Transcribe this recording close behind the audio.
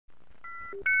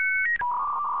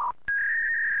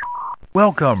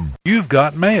Welcome. You've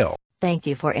got mail. Thank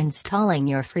you for installing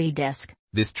your free disk.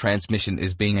 This transmission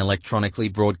is being electronically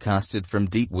broadcasted from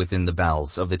deep within the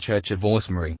bowels of the Church of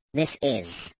Orsemery. This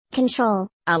is Control,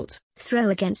 Alt, Throw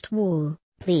Against Wall.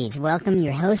 Please welcome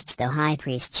your hosts, the High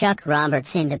Priest Chuck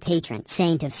Roberts and the Patron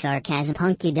Saint of Sarcasm,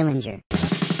 Punky Dillinger.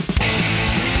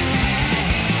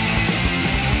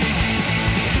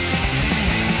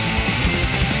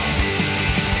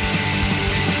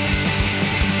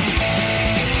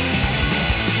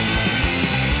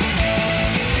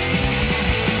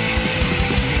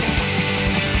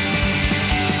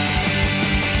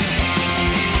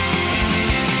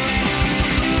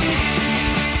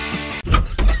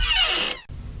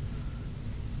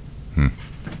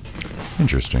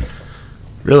 Interesting.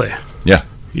 Really? Yeah.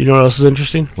 You know what else is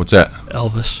interesting? What's that?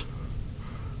 Elvis.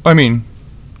 I mean,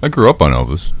 I grew up on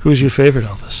Elvis. Who's your favorite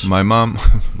Elvis? My mom.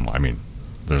 Well, I mean,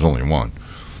 there's only one.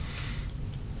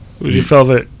 Who's your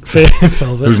velvet?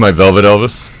 Velvet? Who's my Velvet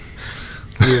Elvis?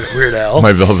 Weird Al.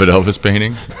 My Velvet Elvis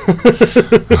painting.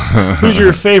 Who's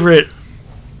your favorite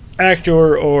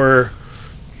actor or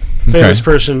famous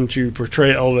person to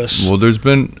portray Elvis? Well,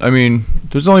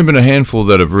 there's only been a handful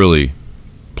that have really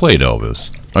played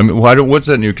Elvis. I mean, what's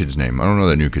that new kid's name? I don't know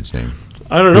that new kid's name.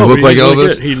 I don't know. He looked like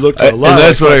Elvis. He looked a lot. And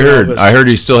that's like what I heard. Elvis. I heard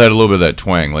he still had a little bit of that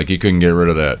twang. Like he couldn't get rid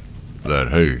of that.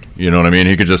 Hey, you know what I mean?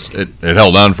 He could just it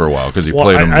held on for a while because he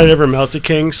played him. I never met the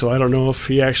King, so I don't know if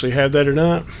he actually had that or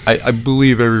not. I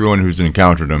believe everyone who's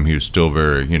encountered him, he was still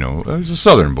very, he's a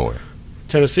Southern boy.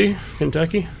 Tennessee,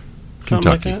 Kentucky,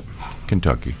 Kentucky, like that?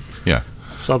 Kentucky, yeah,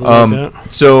 something like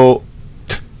that. So,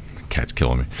 cat's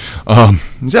killing me.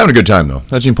 He's having a good time though.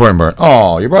 That's the important part.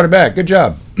 Oh, you brought it back. Good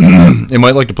job. It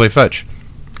might like to play fetch.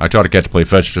 I taught a cat to play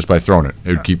fetch just by throwing it. It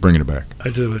would keep bringing it back. I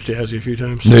did it with Jazzy a few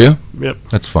times. Do you? Yep.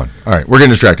 That's fun. All right, we're getting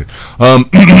distracted.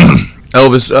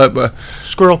 Elvis.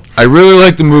 Squirrel. I really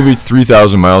like the movie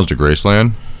 3,000 Miles to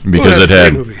Graceland because it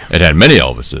had many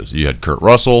Elvises. You had Kurt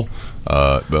Russell.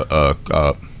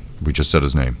 We just said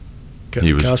his name.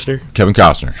 Kevin Costner. Kevin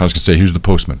Costner. I was going to say he was the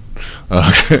postman.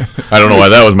 I don't know why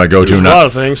that was my go-to. A lot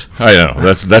of things. I know.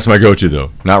 That's my go-to, though.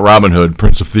 Not Robin Hood,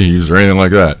 Prince of Thieves, or anything like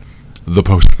that. The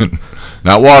postman.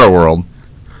 Not Waterworld.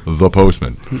 The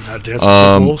postman. Not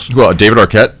Dancing with the Well, David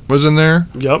Arquette was in there.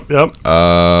 Yep.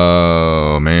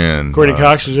 Oh, man. Courtney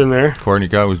Cox was in there. Courtney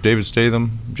Cox. Was David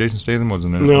Statham? Jason Statham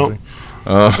wasn't there. No.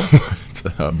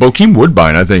 Bokeem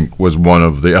Woodbine, I think, was one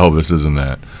of the Elvises in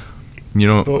that.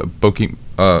 Bokeem...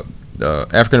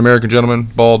 African-American gentleman,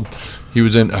 bald. He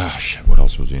was in... what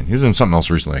else was he in? He was in something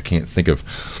else recently. I can't think of...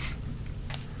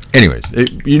 Anyways,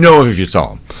 you know if you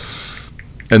saw him.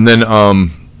 And then,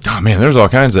 there's all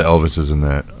kinds of Elvises in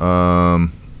that.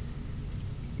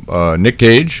 Nick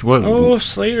Cage. What? Oh,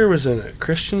 Slater was in it.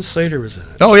 Christian Slater was in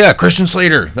it. Oh, yeah, Christian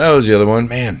Slater. That was the other one.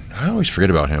 Man, I always forget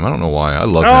about him. I don't know why. I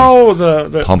love him. Oh,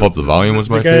 the Pump Up the Volume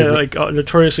was my favorite. The guy,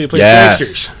 notoriously played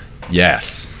gangsters.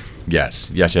 Yes.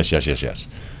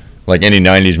 Like any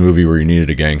 90s movie where you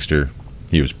needed a gangster,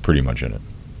 he was pretty much in it.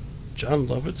 John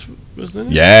Lovitz was in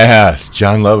it? Yes,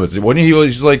 John Lovitz. Wasn't he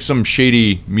was like some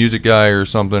shady music guy or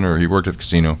something, or he worked at the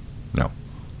casino? No.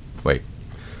 Wait.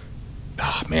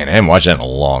 Oh, man, I haven't watched that in a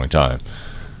long time.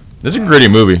 That's a gritty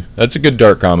movie. That's a good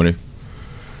dark comedy.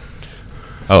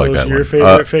 I like that one. Your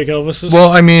favorite fake Elvises?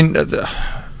 Well, I mean,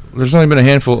 there's only been a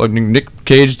handful. I mean, Nick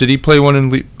Cage, did he play one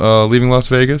in Leaving Las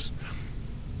Vegas?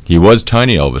 He was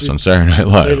Tiny Elvis on Saturday Night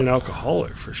Live. He played an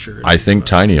alcoholic for sure. I think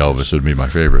Tiny Elvis would be my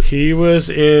favorite. He was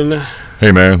in...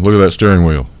 Hey, man, look at that steering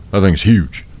wheel. That thing's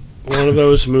huge. One of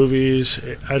those movies,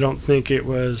 I don't think it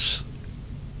was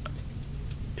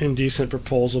Indecent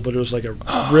Proposal, but it was like a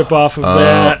rip-off of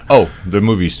that. Oh, the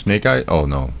movie Snake Eye? Oh,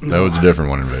 no. That was a different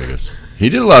one in Vegas. He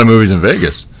did a lot of movies in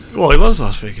Vegas. Well, he loves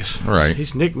Las Vegas. Right.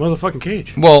 He's Nick motherfucking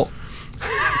Cage. Well,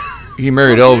 he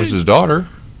married Elvis's daughter.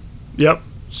 Yep.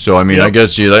 So, I mean, I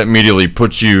guess that immediately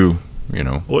puts you,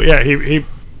 Well, yeah, he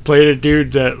played a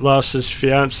dude that lost his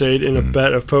fiancée in a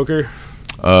bet of poker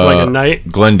for like a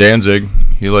night. Glenn Danzig,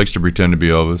 he likes to pretend to be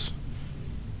Elvis.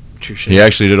 Touché. He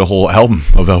actually did a whole album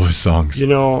of Elvis songs.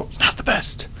 It's not the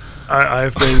best.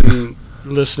 I've been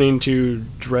listening to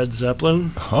Led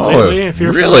Zeppelin Oh, lately. If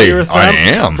you're really? familiar with them. I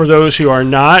am. For those who are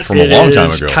not, From a long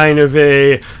time ago. It is kind of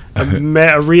a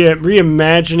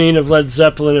reimagining of Led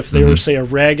Zeppelin if they were, say, a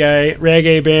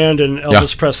reggae band and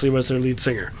Elvis Presley was their lead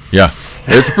singer. Yeah,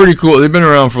 it's pretty cool. They've been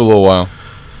around for a little while.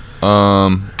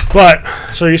 But,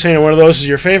 so you're saying one of those is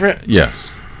your favorite?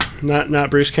 Yes. Not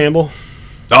Bruce Campbell?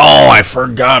 Oh, I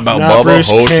forgot about Not Bubba Bruce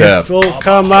Hotep. Campbell,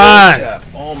 come on. Hotep.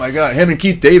 Oh, my God. Him and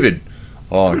Keith David.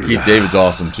 Oh, Keith David's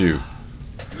awesome, too.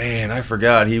 Man, I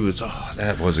forgot he was... Oh,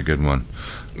 that was a good one.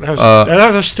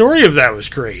 The story of that was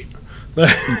great.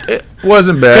 It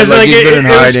wasn't bad. Like, he's been in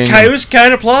hiding. It was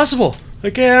kind of plausible.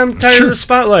 Like, yeah, I'm tired of the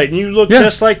spotlight, and you look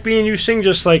just like me, and you sing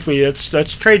just like me.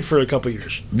 That's trade for a couple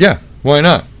years. Yeah, why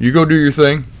not? You go do your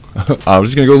thing. I'm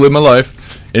just gonna go live my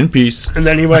life in peace. And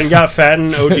then he went and got fat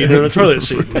and OD'd in a toilet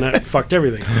seat, and that fucked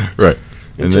everything. Right.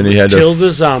 And then he had to kill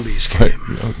the zombies came.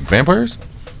 Vampires?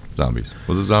 Zombies.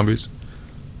 Was it zombies?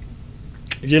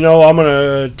 You know, I'm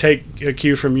gonna take a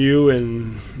cue from you,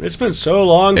 and it's been so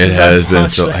long. It has been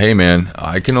so. That. Hey, man,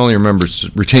 I can only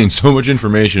retain so much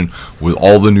information with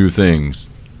all the new things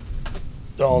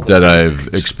that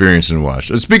I've experienced and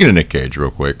watched. Speaking of Nick Cage,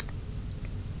 real quick,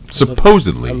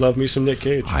 supposedly, I love me some Nick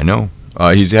Cage. I know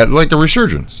he's had like a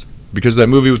resurgence because that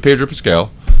movie with Pedro Pascal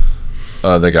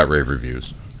that got rave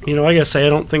reviews. You know, I gotta say, I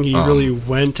don't think he really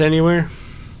went anywhere.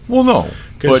 Well, no.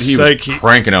 But he was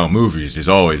cranking out movies, he's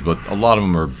always, but a lot of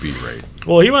them are B-rate.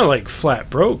 Well, he went like flat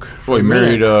broke. Well, he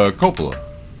married Coppola.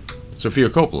 Sofia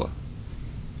Coppola.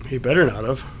 He better not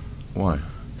have. Why?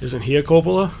 Isn't he a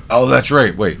Coppola? Oh, that's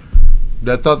right. Wait.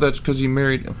 I thought that's because he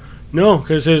married... No,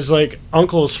 because his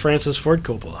uncle's Francis Ford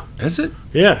Coppola. Is it?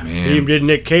 Yeah. Man. He did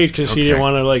Nick Cage because he didn't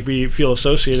want to feel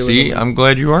associated with him. See, I'm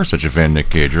glad you are such a fan of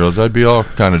Nick Cage, or else I'd be all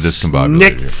kind of discombobulated.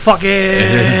 Nick fucking...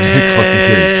 It is Nick fucking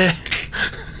Cage.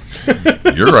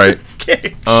 You're right.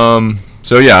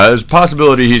 So yeah, there's a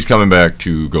possibility he's coming back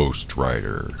to Ghost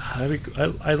Rider. I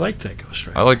like that Ghost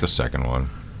Rider. I like the second one.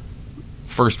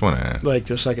 First one, Like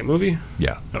the second movie?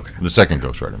 Yeah. Okay. The second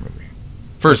Ghost Rider movie.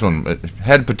 First one it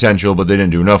had potential, but they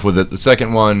didn't do enough with it. The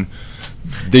second one,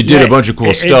 they did a bunch of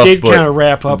cool stuff, it did kind of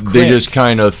wrap up. They just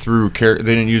kind of threw. They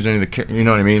didn't use any of the. You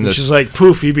know what I mean? Which is like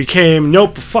poof. He became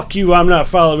nope. Fuck you. I'm not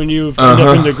following you. End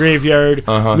up in the graveyard.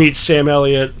 Meet Sam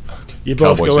Elliott. You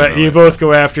both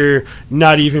go after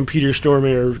not even Peter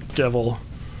Stormare or Devil.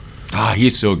 Ah,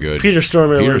 he's so good. Peter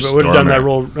Stormare would have done that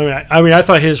role. I mean, I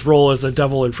thought his role as the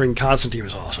Devil in freaking Constantine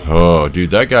was awesome. Oh, dude,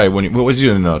 that guy what was he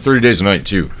in 30 Days a Night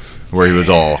too, where he was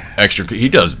all extra. He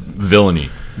does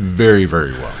villainy very,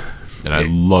 very well, and I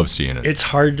love seeing it. It's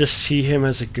hard to see him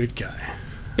as a good guy.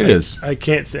 It is. I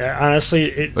can't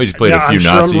honestly. He's played a few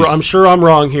Nazis. I'm sure I'm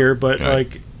wrong here, but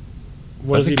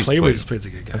what does he play? He's played the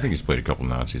good guy. I think he's played a couple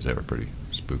Nazis that were pretty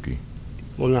spooky.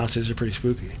 Well, Nazis are pretty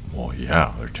spooky. Well,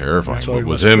 yeah, they're terrifying. But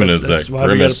with him and his that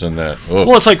grimace and that. Oh.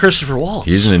 Well, it's like Christopher Waltz.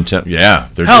 He's an intent. Yeah.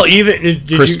 Hell, even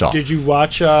did you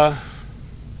watch Dial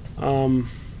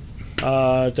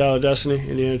of Destiny,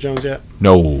 Indiana Jones yet?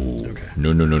 No. Okay.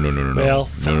 No. Well,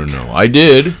 no. I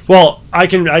did. Well, I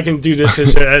can do this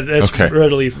because it's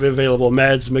readily available.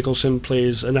 Mads Mikkelsen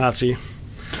plays a Nazi,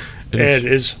 and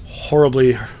is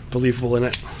horribly believable in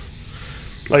it.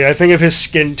 Like, I think of his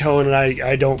skin tone, and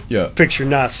I don't picture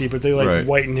Nazi, but they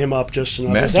whiten him up just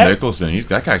enough. Mads Mikkelsen,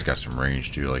 that guy's got some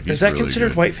range too. Like, is that really considered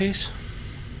good. whiteface?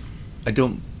 I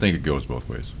don't think it goes both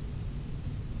ways.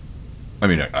 I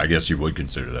mean, I guess you would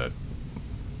consider that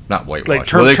not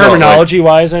whitewash. Like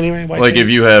terminology-wise, anyway. Whiteface? Like if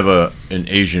you have an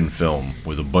Asian film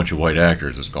with a bunch of white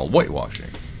actors, it's called whitewashing.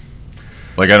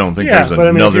 Like, I don't think there's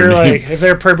another name. If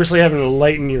they're purposely having to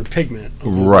lighten your pigment,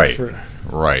 right?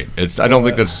 Right. I don't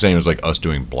think that's the same as like us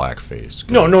doing blackface.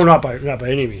 No, not by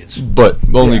any means. But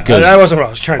only because that wasn't what I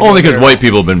was trying to. Only because white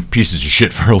people have been pieces of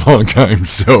shit for a long time.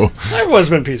 So everyone's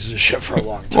been pieces of shit for a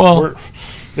long time. Well,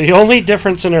 the only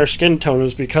difference in our skin tone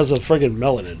is because of friggin'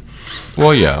 melanin.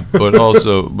 Well, yeah,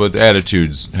 but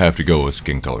attitudes have to go with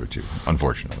skin color too.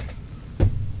 Unfortunately,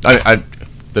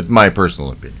 that's my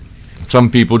personal opinion. Some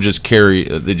people just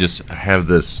they just have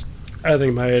this. I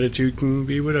think my attitude can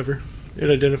be whatever it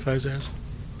identifies as.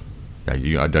 Yeah,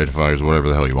 you identify as whatever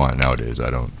the hell you want nowadays.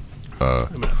 I don't.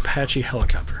 I'm an Apache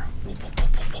helicopter.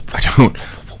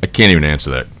 I can't even answer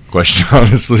that question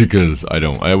honestly because I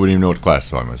wouldn't even know what to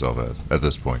classify myself as at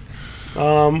this point.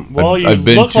 Well, you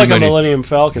look like a Millennium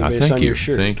Falcon based on your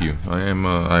shirt. Thank you.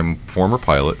 I'm former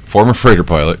freighter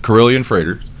pilot, Carillion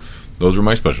freighters. Those were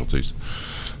my specialties.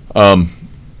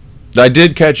 I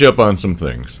did catch up on some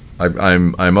things.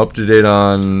 I'm up to date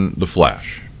on The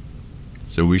Flash.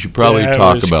 So we should probably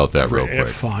talk about that real quick.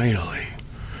 Finally.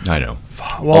 I know.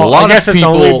 Well, I guess it's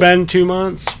only been 2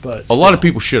 months, but a lot of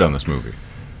people shit on this movie.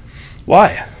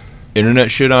 Why?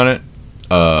 Internet shit on it.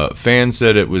 Fans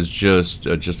said it was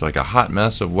just like a hot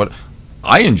mess of what.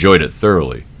 I enjoyed it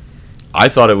thoroughly. I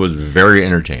thought it was very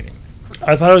entertaining.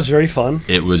 I thought it was very fun.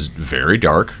 It was very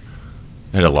dark.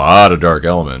 It had a lot of dark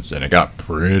elements, and it got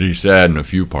pretty sad in a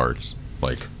few parts.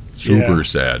 Like, super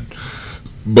sad.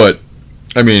 But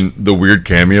I mean, the weird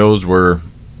cameos were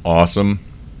awesome.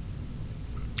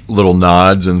 Little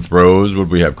nods and throws. Would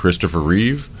we have Christopher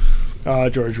Reeve?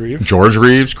 George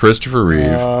Reeves. Christopher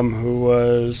Reeve. Who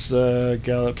was the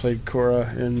gal that played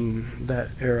Cora in that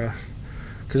era.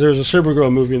 Because there was a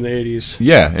Supergirl movie in the 80s.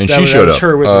 Yeah, and she showed up.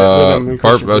 Her with him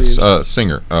and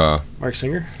singer. Mark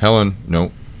Singer? Helen,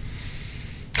 no.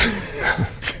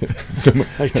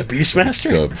 Like the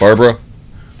Beastmaster? Barbara.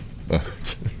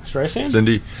 Streisand?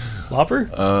 Cindy. Lauper?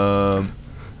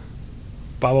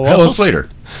 Baba Helen Slater.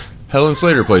 Helen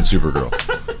Slater played Supergirl.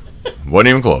 Wasn't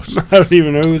even close. I don't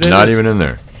even know who that is. Not even in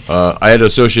there. I had to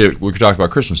associate. We talked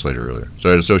about Christian Slater earlier, so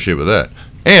I had to associate with that.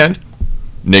 And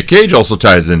Nick Cage also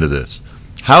ties into this.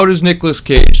 How does Nicolas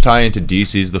Cage tie into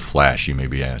DC's The Flash, you may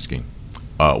be asking?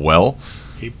 Well,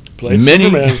 he played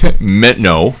Superman.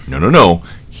 No.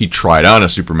 He tried on a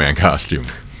Superman costume.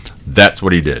 That's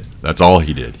what he did. That's all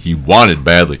he did. He wanted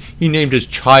badly. He named his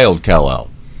child Kal-El.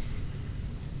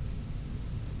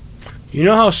 You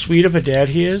know how sweet of a dad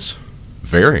he is?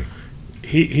 Very.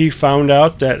 He found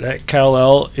out that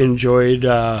Kal-El enjoyed,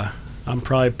 I'm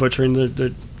probably butchering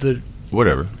the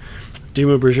whatever.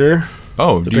 Dimmu Borgir.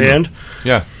 Oh, the band.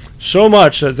 Yeah. So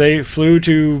much that they flew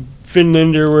to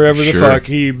Finland or wherever the fuck.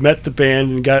 He met the band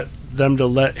and got them to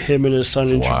let him and his son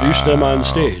introduce them on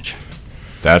stage.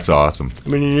 That's awesome. I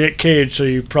mean, Nick Cage, so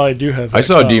you probably do have. I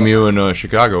saw Dimmu in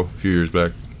Chicago a few years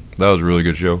back. That was a really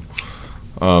good show.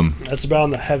 That's about on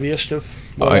the heaviest of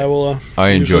what I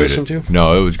enjoyed listen it. To.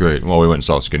 No, it was great. Well, we went and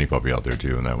saw Skinny Puppy out there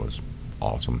too, and that was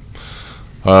awesome.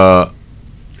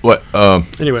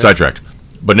 Anyway, sidetracked.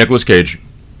 But Nicolas Cage.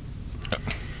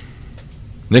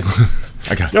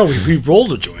 I got it. No, we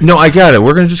rolled a joint. No, I got it.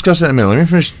 We're going to discuss that in a minute. Let me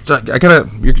finish.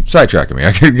 You're sidetracking me.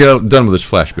 I gotta get done with this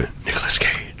flash bit. Nicolas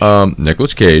Cage.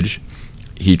 Nicolas Cage,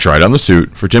 he tried on the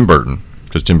suit for Tim Burton,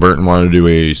 because Tim Burton wanted to do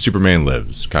a Superman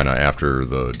Lives, kind of after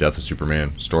the Death of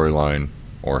Superman storyline,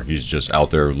 or he's just out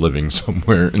there living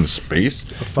somewhere in space.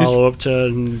 A follow-up to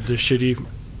the shitty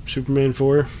Superman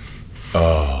 4.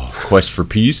 Quest for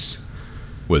Peace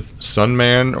with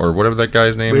Sunman, or whatever that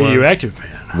guy's name was.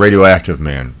 Radioactive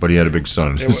Man, but he had a big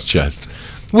sun in his chest.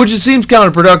 Which it seems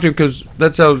counterproductive, because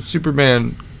that's how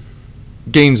Superman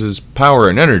gains his power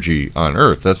and energy on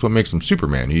Earth. That's what makes him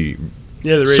Superman. He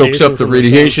soaks up the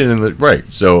radiation and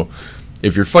right. So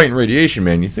if you're fighting radiation,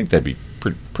 man, you think that'd be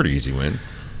pretty easy win.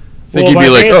 You'd be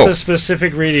like, it's a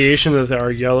specific radiation that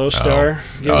our yellow star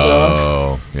gives off.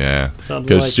 Oh, yeah.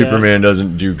 Because Superman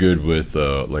doesn't do good with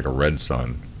like a red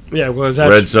sun. Yeah, well,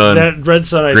 red sun, that red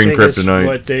sun, I think, kryptonite. Is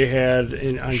what they had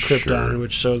on Krypton,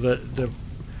 which so that the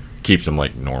keeps them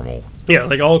like normal. Yeah,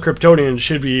 like all Kryptonians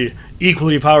should be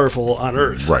equally powerful on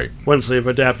Earth, right? Once they've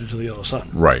adapted to the yellow sun,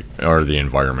 right? Or the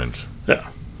environment, yeah.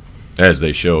 As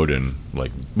they showed in they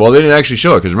didn't actually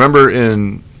show it, because remember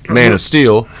in Man of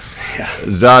Steel,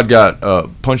 Zod got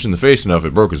punched in the face enough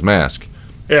it broke his mask.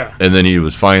 Yeah, and then he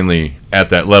was finally at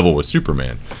that level with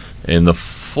Superman. In the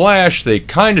Flash, they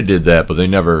kind of did that, but they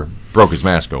never broke his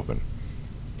mask open.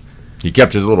 He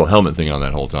kept his little helmet thing on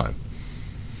that whole time.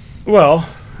 Well,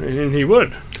 and he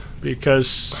would,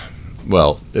 because...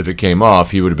 Well, if it came off,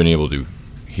 he would have been able to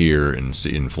hear and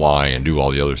see and fly and do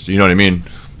all the other... You know what I mean?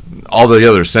 All the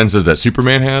other senses that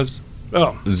Superman has,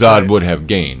 Zod would have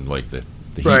gained, like the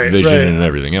heat vision and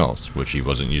everything else, which he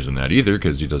wasn't using that either,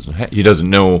 because he doesn't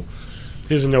know...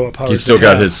 He doesn't know what power he's still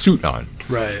got his suit on.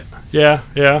 Right. Yeah.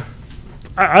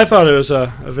 I thought it was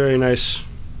a very nice...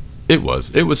 It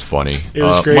was funny. It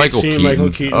was great seeing Michael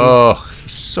Keaton. Oh,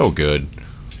 he's so good.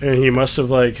 And he must have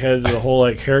had the whole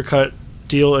haircut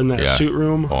deal in that suit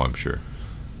room. Oh, I'm sure.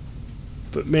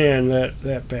 But man, that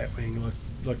Batwing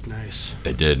looked nice.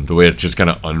 It did. The way it just kind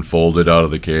of unfolded out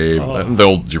of the cave.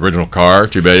 The original car.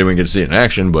 Too bad you didn't get to see it in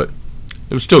action, but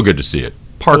it was still good to see it.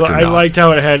 Parked or not. I liked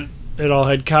how it all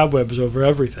had cobwebs over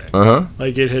everything.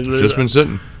 Like it had just been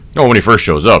sitting. Oh, when he first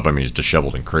shows up, I mean, he's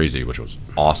disheveled and crazy, which was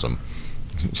awesome.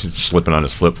 He's slipping on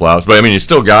his flip-flops, but I mean, he's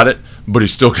still got it, but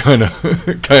he's still kind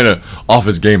of off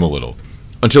his game a little.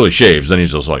 Until he shaves, then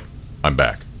he's just like, I'm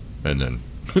back. And then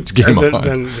it's game on.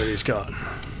 Then he's gone.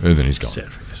 And then he's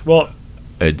gone. Well,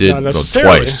 it did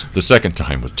twice. The second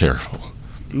time was terrible.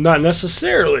 Not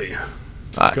necessarily.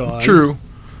 True.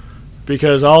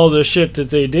 Because all the shit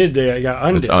that they did, they got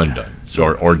undone. It's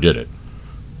undone. Or did it.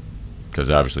 Because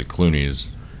obviously Clooney's...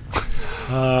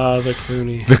 the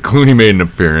Clooney. The Clooney made an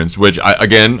appearance, which,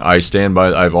 I stand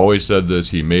by. I've always said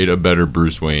this. He made a better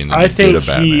Bruce Wayne than he did a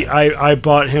Batman. I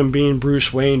bought him being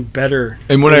Bruce Wayne better.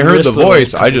 And when I heard the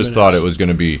voice, I just thought it was going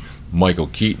to be Michael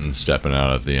Keaton stepping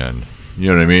out at the end.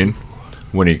 You know what I mean?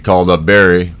 When he called up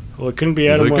Barry. Well, it couldn't be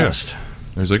Adam West.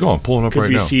 He's like, I'm pulling up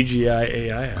right now. Could be CGI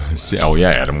AI. Oh, yeah,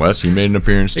 Adam West. He made an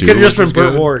appearance, too. It could have just been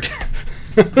Burt Ward.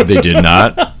 They did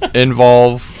not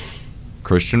involve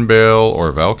Christian Bale or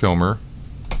Val Kilmer.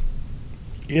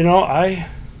 You know,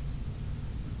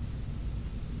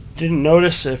 didn't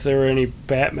notice if there were any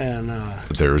Batman.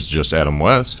 There was just Adam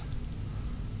West.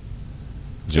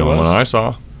 The There only was? one I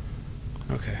saw.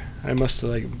 Okay, I must have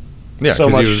like Yeah, so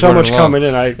 'cause he much was so running much along. coming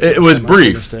in. It was I must have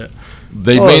brief. missed it.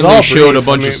 They Oh, it was mainly all showed a brief.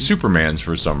 bunch I of mean, Supermans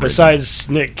for some reason. Besides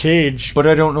Nick Cage, But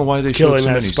I don't know why they showed killing so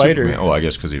that many spider. Superman. Oh, I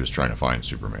guess because he was trying to find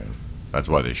Superman. That's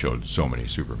why they showed so many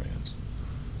Supermans.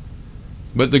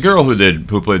 But the girl who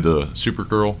played the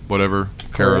Supergirl, whatever,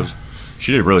 Kara's,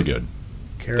 she did really good.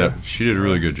 Kara, She did a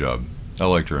really good job. I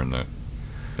liked her in that.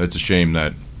 It's a shame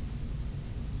that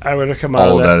I would have come out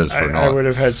all of that. that is for I naught. would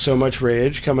have had so much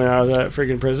rage coming out of that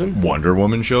freaking prison. Wonder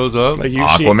Woman shows up, Like you've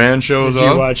Aquaman shows Did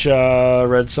up. you watch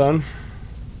Red Sun,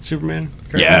 Superman?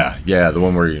 Yeah, the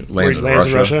one where he lands, Where he lands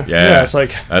in in Russia. Russia? Yeah, Yeah, it's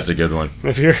like- that's a good one.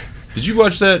 If you're Did you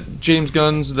watch that James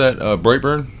Gunn's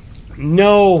Brightburn?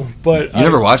 no, but You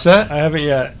never watched that? I haven't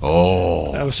yet.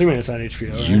 Oh, I'm assuming it's on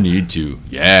HBO. you right? need to.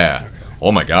 Yeah.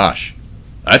 Oh my gosh,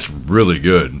 that's really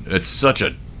good. It's such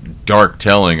a dark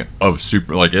telling of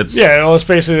it's Yeah, well, it's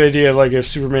basically the idea of like if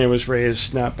Superman was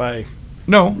raised not by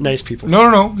no, nice people.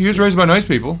 no. He was raised by nice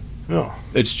people. No.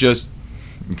 It's just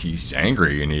he's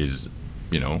angry and he's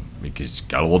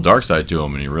got a little dark side to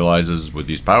him, and he realizes with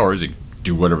these powers he can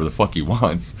do whatever the fuck he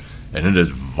wants, and it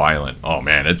is violent. Oh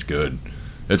man, it's good.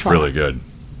 It's really good.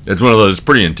 It's one of those. It's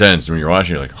pretty intense when you're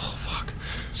watching. You're like, oh fuck.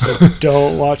 So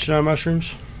don't watch it on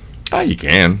mushrooms. You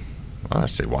can. I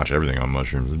say watch everything on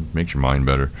mushrooms. It makes your mind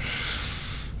better.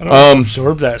 I don't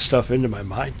absorb that stuff into my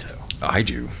mind though. I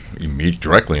do.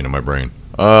 Directly into my brain.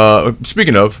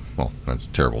 Speaking of, well, that's a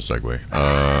terrible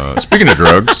segue. Speaking of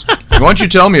drugs, why don't you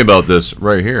tell me about this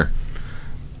right here?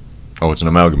 Oh, it's an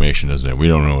amalgamation, isn't it? We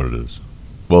don't know what it is.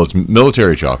 Well, it's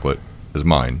military chocolate is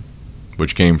mine,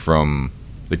 which came from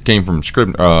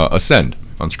Ascend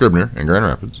on Scribner in Grand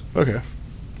Rapids. Okay.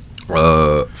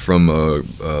 From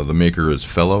the maker is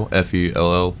Fellow,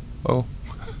 Fellow.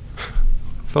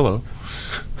 Fellow.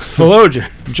 Philogen.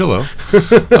 Jello.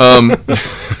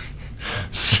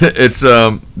 It's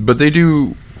but they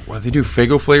do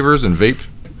Faygo flavors and vape,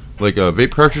 like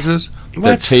vape cartridges What?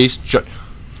 that taste.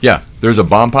 Yeah, there's a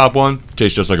bomb pop one.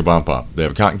 Tastes just like a bomb pop. They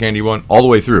have a cotton candy one all the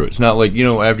way through. It's not like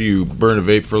after you burn a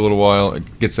vape for a little while,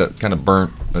 it gets that kind of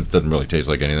burnt. It doesn't really taste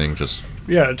like anything. Just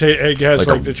Yeah, it has Like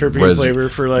like a the terpene flavor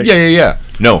for like. yeah.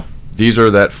 No, these are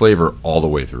that flavor all the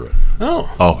way through it.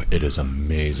 Oh. Oh, it is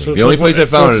amazing. So The only place I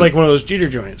so found it's it, like one of those Jeter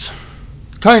joints.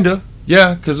 kinda,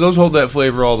 yeah, because those hold that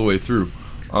flavor all the way through.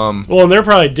 Well, and they're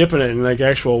probably dipping it in like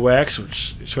actual wax,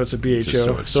 so it's a BHO. Just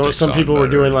so it So sticks some on people were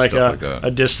better doing and like stuff like that. a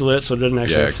distillate, so it doesn't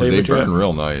actually Yeah, have because flavor they to it. burn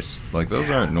real nice. Like those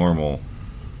aren't normal.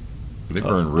 They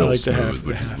burn real I like smooth, the half,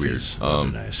 which the is weird. halfies. Those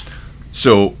are nice.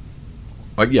 So,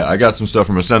 I got some stuff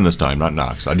from Ascend this time, not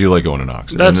Knox. I do like going to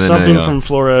Knox. That's And then something from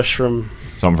Flourish from.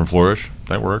 something from Flourish.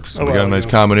 That works. Oh, We got well, a nice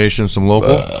yeah. combination, some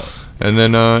local, and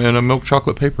then and a milk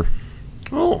chocolate paper.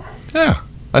 Oh. Yeah,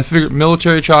 I figured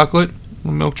military chocolate,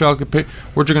 milk chocolate paper.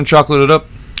 We're just gonna chocolate it up.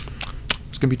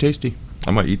 It's gonna be tasty.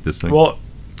 I might eat this thing. Well,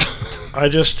 I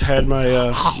just had my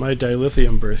my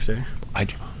dilithium birthday.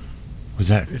 Was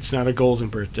that? It's not a golden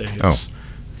birthday. Oh.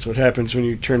 It's what happens when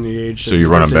you turn the age. So you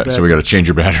run on so we got to change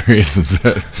your batteries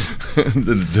instead.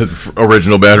 the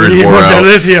original You batteries need wore more out.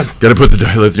 dilithium. Got to put the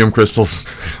dilithium crystals.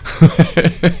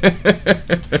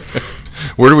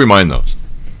 Where do we mine those?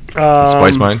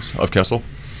 Spice mines of Kessel.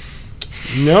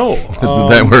 No. Isn't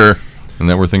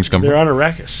that where things come They're from? on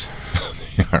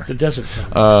Arrakis, They are. the desert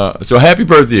planet. So happy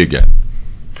birthday again.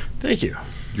 Thank you.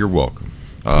 You're welcome.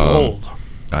 I'm old.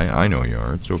 I know you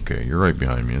are. It's okay. You're right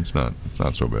behind me. It's not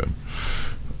so bad.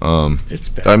 It's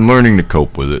bad. I'm learning to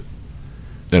cope with it,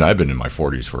 and I've been in my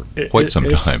 40s for quite some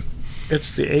time.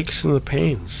 It's the aches and the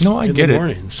pains. No, I in get the it.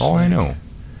 mornings. Oh, I know.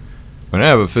 And I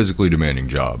have a physically demanding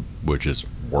job, which is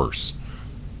worse.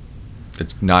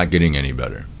 It's not getting any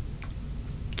better.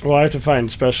 Well, I have to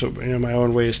find my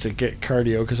own ways to get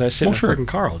cardio because I sit in a sure. freaking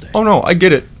car all day. Oh no, I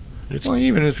get it. It's Well,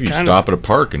 even if you kinda- stop at a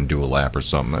park and do a lap or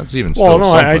something, that's even still well, no,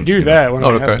 something. I do you know. that when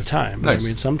Oh, I okay. have the time. Nice. I mean,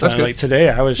 That's sometimes, good. like today,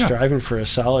 I was Yeah. driving for a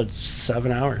solid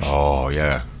 7 hours. Oh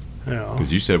yeah, You know?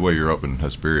 because you said you're up in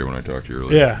Hesperia when I talked to you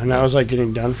earlier. Yeah, and I was like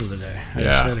getting done for the day. I Yeah.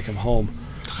 just had to come home.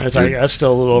 And it's Dude, like that's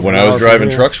still a little over When an I was hour from driving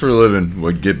here. trucks for a living,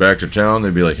 we'd get back to town.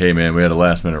 They'd be like, "Hey man, we had a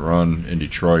last minute run in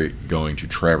Detroit going to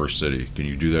Traverse City. Can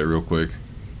you do that real quick?"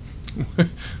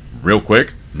 Real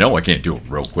quick? No, I can't do it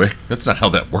real quick. That's not how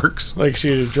that works. Like, so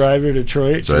you had to drive to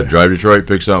Detroit. So to I'd drive to Detroit,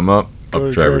 pick something up go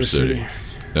to Traverse City,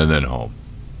 and then home.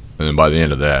 And then by the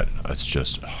end of that, it's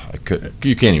just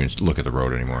you can't even look at the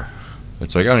road anymore.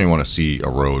 It's like I don't even want to see a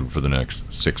road for the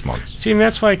next 6 months. See, and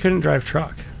that's why I couldn't drive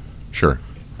truck. Sure.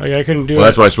 Like I couldn't do Well, it.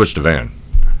 that's why I switched to van,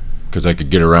 because I could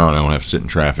get around. I don't have to sit in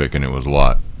traffic, and it was a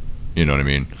lot You know what I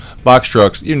mean? Box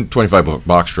trucks, even 25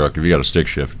 box truck, if you got a stick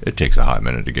shift, it takes a hot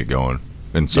minute to get going.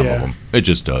 In some of them, it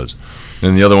just does.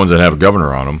 And the other ones that have a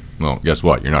governor on them, well, guess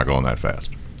what? You're not going that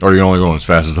fast. Or you're only going as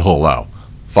fast as they'll allow.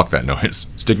 Fuck that noise.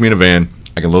 Stick me in a van.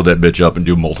 I can load that bitch up and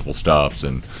do multiple stops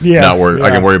and not worry. I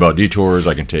can worry about detours.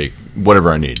 I can take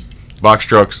whatever I need. Box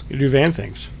trucks. You do van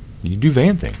things. You do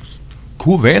van things.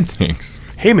 Cool van things.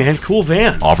 Hey, man, cool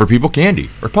van. Offer people candy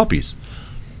or puppies.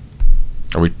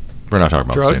 We're not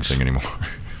talking about drugs? the same thing anymore.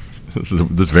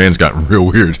 This van's gotten real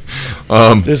weird.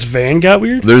 This van got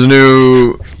weird? There's a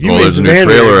new trailer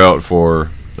weird. out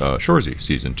for Shoresy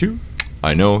Season 2.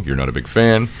 I know you're not a big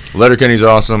fan. Letterkenny's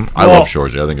awesome. I love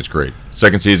Shoresy. I think it's great.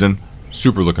 Second season,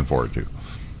 super looking forward to.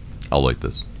 I'll like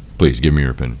this. Please, give me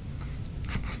your opinion.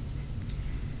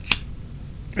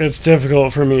 It's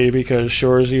difficult for me because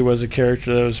Shoresy was a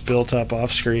character that was built up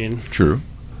off screen. True.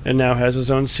 And now has his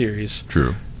own series.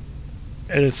 True.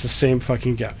 And it's the same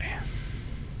fucking guy.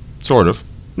 Sort of.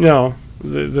 No,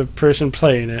 the person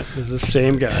playing it is the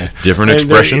same guy. Different and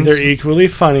expressions. They're equally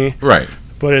funny. Right.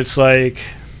 But it's like,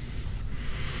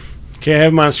 can't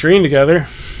have them on screen together.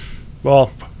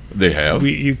 Well, they have.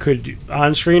 You could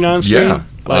on screen. Yeah.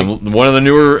 One of the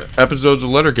newer episodes of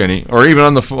Letterkenny, or even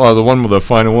on the one with the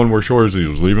final one where Shoresy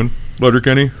was leaving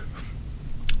Letterkenny,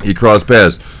 he crossed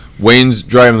paths. Wayne's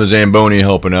driving the Zamboni,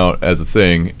 helping out at the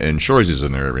thing, and Shoresy's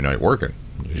in there every night working.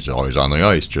 He's always on the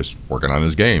ice, just working on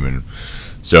his game, and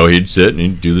so he'd sit and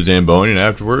he'd do the Zamboni, and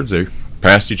afterwards they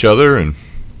passed each other, and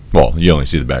well, you only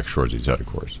see the back of Shoresy's head, of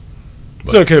course.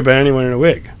 But so it could have been anyone in a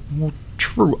wig. Well,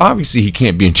 true. Obviously, he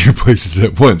can't be in two places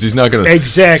at once. He's not going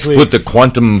to split the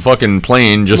quantum fucking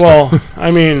plane. I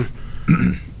mean,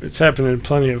 it's happened in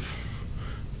plenty of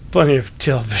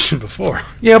television before.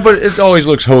 Yeah, but it always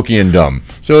looks hokey and dumb.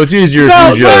 So it's easier if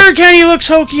you just... Letterkenny looks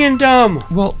hokey and dumb.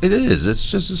 Well, it is.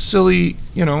 It's just a silly,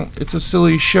 it's a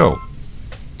silly show.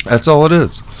 That's all it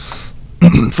is.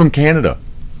 From Canada.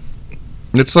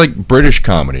 It's like British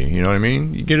comedy, you know what I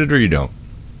mean? You get it or you don't.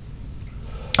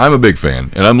 I'm a big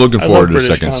fan, and I'm looking forward to the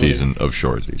second season of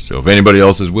Shoresy. So if anybody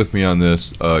else is with me on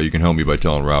this, you can help me by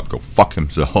telling Rob go fuck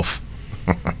himself.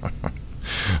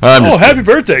 Happy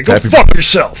birthday. Go fuck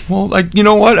yourself. Well, you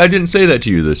know what? I didn't say that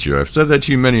to you this year. I've said that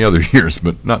to you many other years,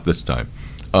 but not this time.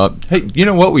 Hey, you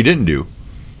know what we didn't do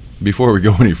before we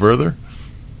go any further?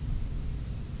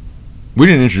 We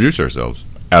didn't introduce ourselves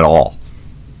at all.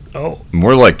 Oh. And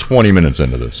we're like 20 minutes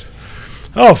into this.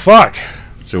 Oh, fuck.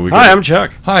 So Hi, I'm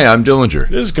Chuck. Hi, I'm Dillinger.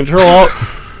 This is Control Alt.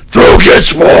 Throw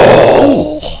gets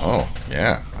wall! Oh,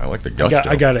 yeah. I like the gusto.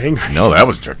 I got angry. No, that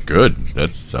was good.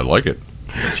 I like it.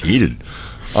 It's heated.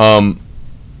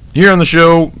 Here on the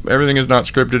show, everything is not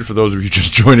scripted for those of you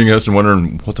just joining us and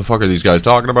wondering what the fuck are these guys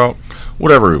talking about.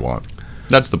 Whatever we want.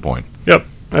 That's the point. Yep.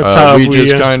 That's how we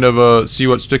just kind of see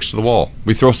what sticks to the wall.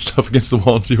 We throw stuff against the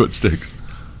wall and see what sticks.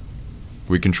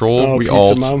 We control, we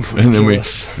alt, and then we...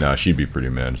 Nah, she'd be pretty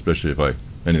mad, especially if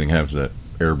anything happens to that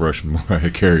airbrush Mariah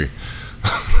Carey.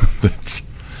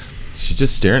 She's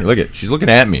just staring. Look at, she's looking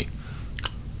at me.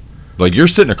 Like you're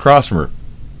sitting across from her,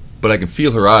 but I can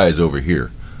feel her eyes over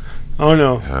here. Oh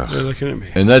no, they're looking at me.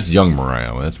 And that's young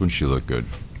Mariah. That's when she looked good.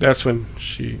 That's when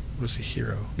she was a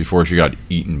hero. Before she got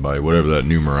eaten by whatever that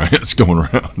new Mariah is going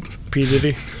around. P.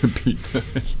 Diddy.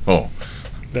 Oh.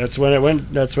 That's when it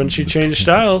went. That's when she changed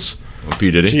styles. Well,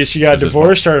 P. Diddy? She got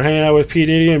divorced, started hanging out with P.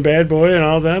 Diddy and Bad Boy and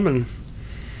all them, and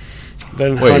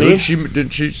then Honey. Is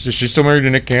she still married to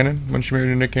Nick Cannon? When she married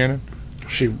to Nick Cannon?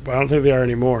 I don't think they are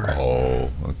anymore. Oh,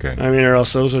 okay. I mean, or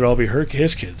else those would all be her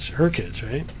kids,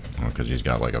 right? Because he's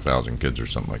got like 1,000 kids or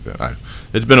something like that.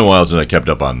 It's been a while since I kept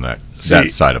up on that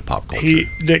side of pop culture.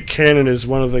 Nick Cannon is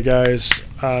one of the guys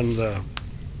on the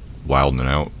Wild and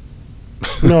Out.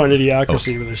 No, an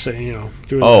Idiocracy, when they're saying,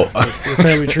 doing the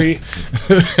family tree.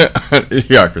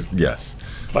 Idiocracy, yes.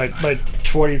 By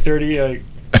 2030,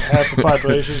 half the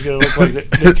population is going to look like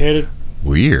Nick Cannon.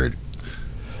 Weird.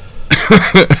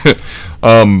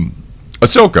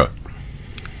 Ahsoka.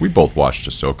 We both watched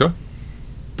Ahsoka.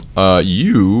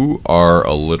 You are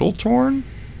a little torn.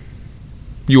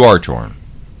 You are torn.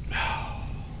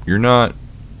 You're not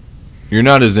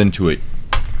as into it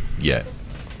yet.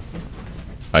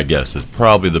 I guess is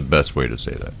probably the best way to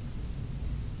say that.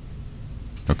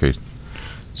 Okay.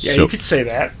 Yeah, you could say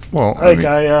that. Well, I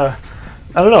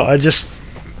don't know.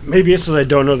 Maybe it's because I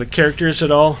don't know the characters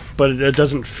at all, but it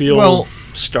doesn't feel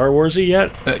Star Warsy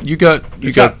yet. You got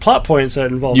plot points that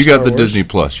involve. You got the Disney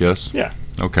Plus, yes? Yeah.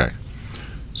 Okay.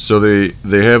 So they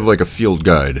have like a field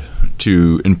guide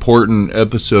to important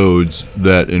episodes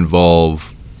that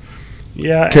involve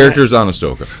characters on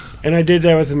Ahsoka. And I did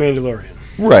that with The Mandalorian.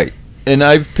 Right. And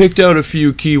I've picked out a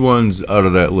few key ones out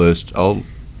of that list. I'll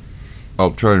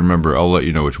I'll try to remember. I'll let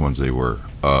you know which ones they were.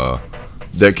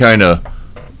 That kind of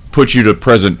put you to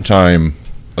present time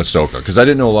Ahsoka, because I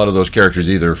didn't know a lot of those characters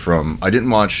either. I didn't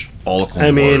watch all of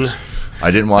Clone Wars.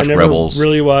 I didn't watch Rebels.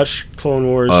 Really watched Clone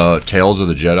Wars. Tales of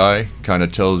the Jedi kind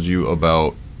of tells you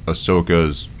about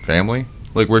Ahsoka's family,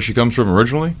 like where she comes from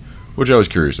originally, which I was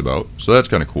curious about. So that's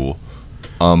kind of cool.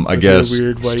 I guess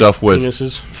stuff with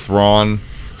Thrawn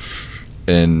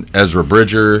and Ezra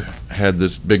Bridger had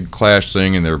this big clash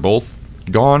thing, and they're both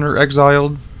gone or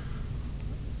exiled.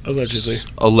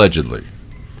 Allegedly.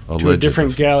 To a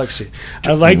different galaxy.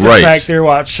 I like the fact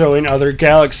they're showing other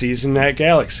galaxies in that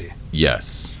galaxy.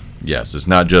 Yes. It's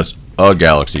not just a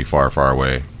galaxy far, far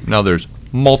away. Now there's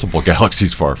multiple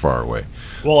galaxies far, far away.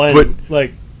 Well, and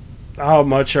how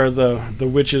much are the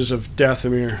witches of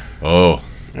Dathomir? Oh.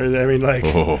 That's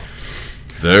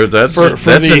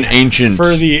an ancient...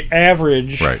 For the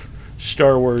average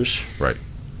Star Wars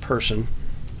person,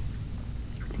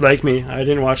 like me, I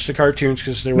didn't watch the cartoons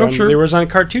because they was on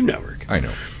Cartoon Network. I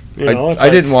know. I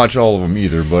didn't watch all of them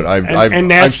either, but I've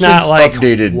since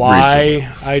updated why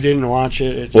recently. I didn't watch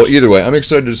it. Well, either way, I'm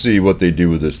excited to see what they do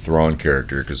with this Thrawn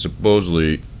character, because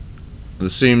supposedly it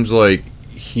seems like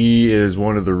he is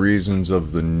one of the reasons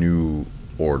of the New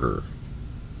Order.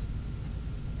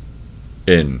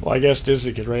 Well, I guess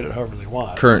Disney could write it however they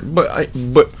want.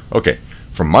 But okay,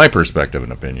 from my perspective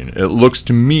and opinion, it looks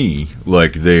to me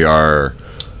like they are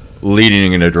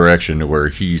leading in a direction to where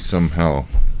he's somehow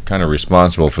kind of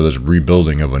responsible for this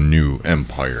rebuilding of a new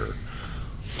empire,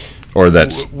 or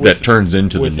that turns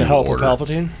into the New Order. With the help of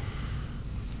Palpatine?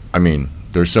 I mean,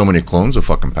 there's so many clones of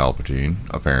fucking Palpatine,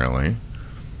 apparently.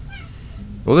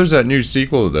 Well, there's that new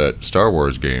sequel to that Star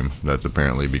Wars game that's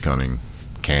apparently becoming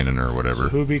canon or whatever. So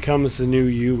who becomes the new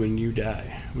you when you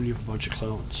die? When you have a bunch of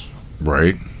clones?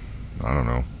 Right? I don't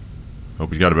know. Hope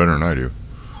he's got it better than I do.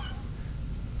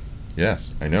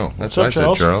 Yes, I know. That's what I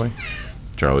said, Charlie.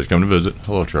 Charlie's come to visit.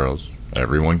 Hello, Charles.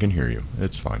 Everyone can hear you.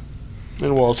 It's fine.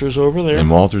 And Walter's over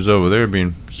there.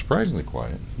 Being surprisingly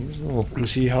quiet. He was a little... You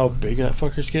see how big that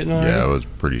fucker's getting already? Yeah, it was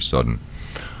pretty sudden.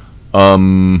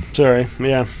 Sorry,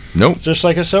 yeah. Nope. Just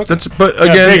like Ahsoka. But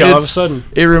again, all of a sudden.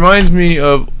 It reminds me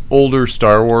of older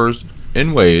Star Wars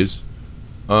in ways,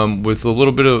 with a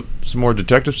little bit of some more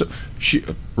detective stuff.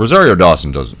 Rosario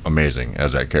Dawson does amazing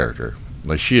as that character.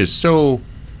 Like, she is so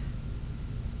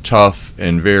tough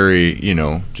and very,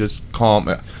 just calm.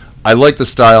 I like the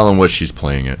style in which she's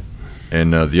playing it.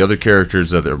 And the other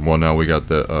characters now we got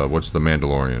what's the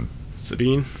Mandalorian?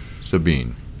 Sabine.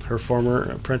 Her former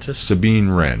apprentice. Sabine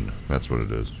Wren. That's what it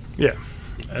is. Yeah.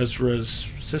 Ezra's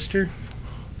sister?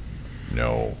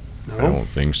 No. I don't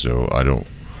think so.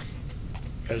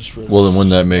 Ezra's well, then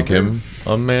wouldn't that make him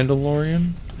a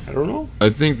Mandalorian? I don't know. I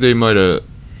think they might have...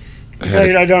 I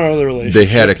don't know the relationship. They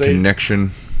had a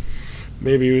connection.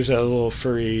 Maybe it was that little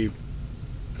furry...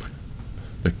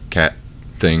 The cat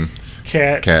thing.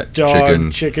 Cat,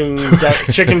 dog,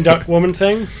 chicken, duck woman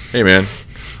thing. Hey, man.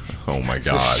 Oh, my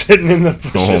God. Just sitting in the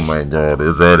bushes. Oh, my God.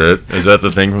 Is that it? Is that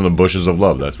the thing from the bushes of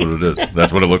love? That's what it is.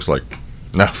 That's what it looks like.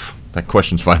 No, that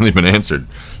question's finally been answered.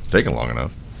 It's taken long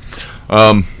enough.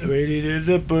 Waited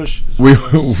the bushes.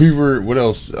 We were... What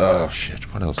else? Oh,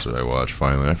 shit. What else did I watch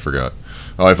finally? I forgot.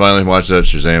 Oh, I finally watched that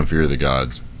Shazam! Fear of the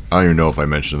Gods. I don't even know if I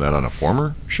mentioned that on a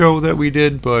former show that we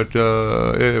did, but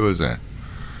it was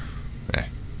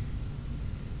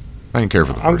I didn't care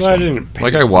for the first one. I'm glad I didn't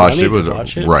pay I watched it. It was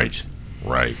right.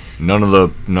 Right. None of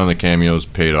the cameos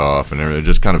paid off, and it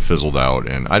just kind of fizzled out.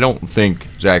 And I don't think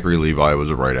Zachary Levi was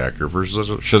the right actor for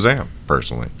Shazam,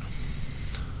 personally.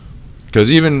 Because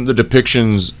even the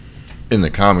depictions in the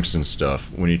comics and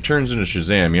stuff, when he turns into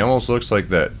Shazam, he almost looks like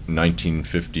that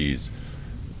 1950s.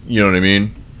 You know what I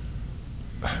mean?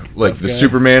 Like the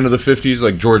Superman of the 50s,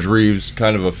 like George Reeves,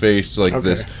 kind of a face like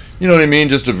this. You know what I mean?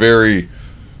 Just a very,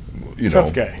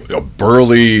 tough guy. A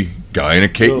burly guy in a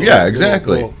cape. Yeah,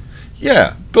 exactly.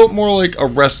 Yeah, built more like a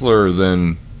wrestler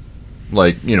than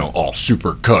like, all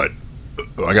super cut.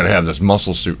 I gotta have this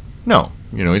muscle suit. No,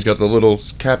 he's got the little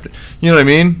captain. You know what I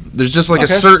mean? There's just like a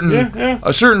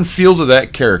certain feel to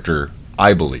that character,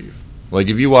 I believe. Like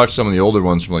if you watch some of the older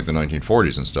ones from like the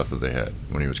 1940s and stuff that they had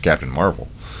when he was Captain Marvel.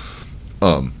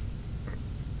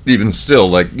 Even still,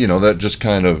 like, that just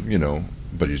kind of,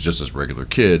 but he's just this regular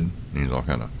kid, and he's all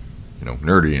kind of,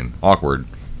 nerdy and awkward,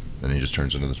 and he just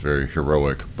turns into this very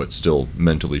heroic, but still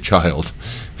mentally child.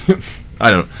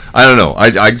 I don't know.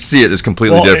 I see it as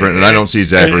completely different, and I don't see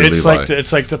Zachary Levi.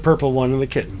 It's like the purple one and the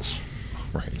kittens.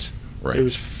 Right. It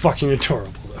was fucking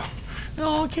adorable, though.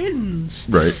 Oh, kittens.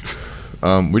 Right.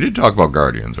 We did talk about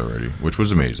Guardians already, which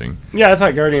was amazing. Yeah, I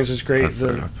thought Guardians was great.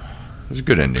 was a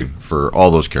good ending for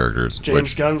all those characters.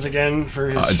 James Gunn's again for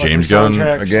his James Gunn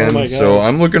soundtrack. again. Oh so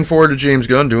I'm looking forward to James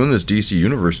Gunn doing this DC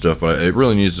Universe stuff, but it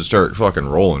really needs to start fucking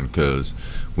rolling because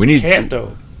we need.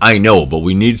 Though. I know, but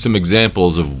we need some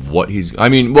examples of what he's. I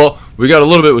mean, well, we got a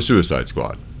little bit with Suicide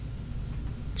Squad.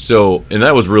 So, and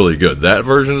that was really good. That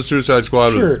version of Suicide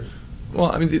Squad was.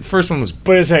 Well, I mean, the first one was.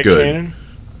 But is that good. canon?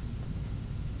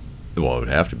 Well, it would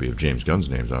have to be if James Gunn's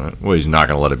name's on it. Well, he's not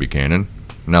going to let it be canon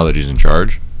now that he's in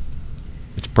charge.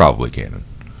 It's probably canon.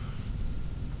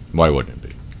 Why wouldn't it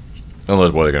be?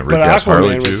 Unless what, they're going to recast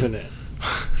Harley too. Was in it.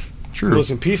 True. He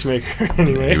was in Peacemaker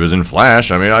anyway. He was in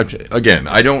Flash. I mean,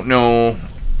 I don't know.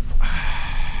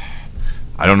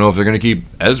 I don't know if they're going to keep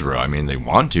Ezra. I mean, they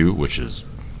want to, which is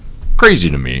crazy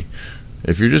to me.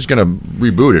 If you're just going to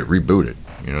reboot it.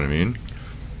 You know what I mean?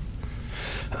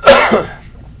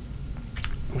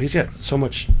 Well, he's got so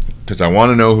much. Because I want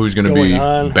to know who's going to be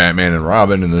on. Batman and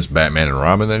Robin in this Batman and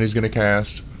Robin that he's going to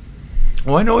cast.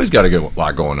 Well, I know he's got a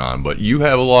lot going on, but you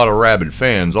have a lot of rabid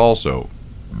fans also,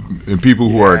 and people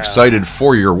who are excited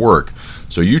for your work.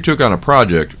 So you took on a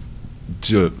project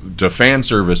to fan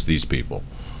service these people.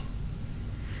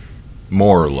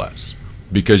 More or less.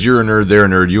 Because you're a nerd, they're a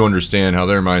nerd, you understand how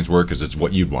their minds work because it's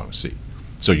what you'd want to see.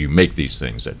 So you make these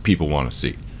things that people want to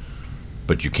see.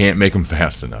 But you can't make them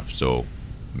fast enough. So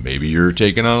maybe you're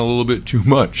taking on a little bit too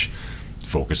much.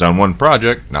 Focus on one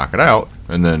project, knock it out,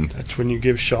 and then... That's when you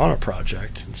give Sean a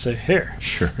project and say, here,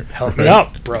 sure, help me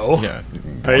out, bro. Yeah.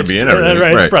 Right? Be in everything.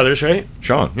 Right, it's brothers, right?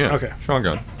 Sean, yeah. Okay. Sean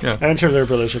Gunn, yeah. I'm sure they're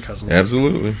brothers or cousins.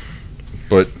 Absolutely.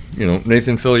 But, you know,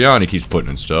 Nathan Fillion, he keeps putting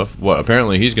in stuff. What,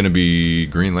 apparently he's going to be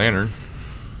Green Lantern.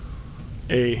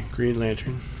 A Green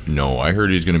Lantern. No, I heard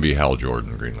he's going to be Hal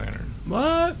Jordan Green Lantern.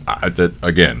 What?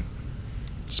 Again,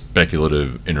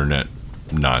 speculative internet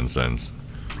nonsense.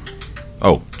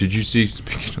 Oh, did you see,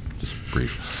 speaking of this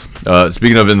brief,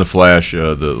 speaking of in the Flash,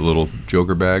 the little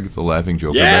Joker bag, the laughing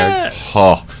Joker bag?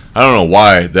 Oh, I don't know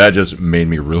why, that just made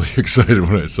me really excited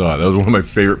when I saw it. That was one of my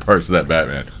favorite parts of that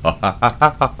Batman.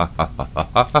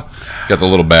 Got the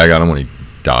little bag on him when he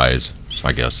dies,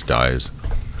 I guess,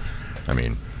 I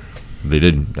mean, I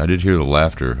did hear the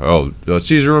laughter. Oh,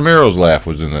 Cesar Romero's laugh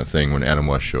was in that thing when Adam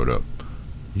West showed up.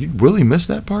 You really missed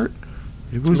that part?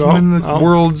 It was when the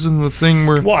worlds and the thing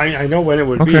were... Well, I know when it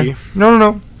would be.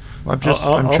 No. I'm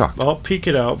shocked. I'll peek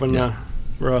it out when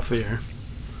we're off the air.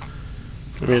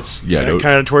 I mean, it's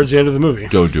kind of towards the end of the movie.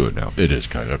 Don't do it now. It is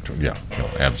kind of... no,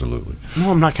 absolutely.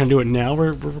 No, I'm not going to do it now.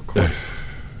 We're recording.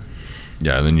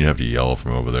 Yeah, and then you have to yell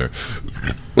from over there.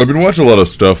 I've been watching a lot of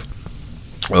stuff,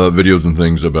 videos and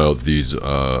things about these,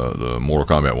 the Mortal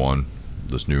Kombat 1,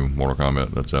 this new Mortal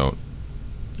Kombat that's out.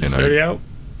 It's already out?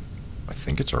 I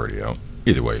think it's already out.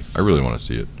 Either way, I really want to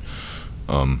see it.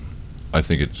 I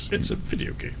think it's a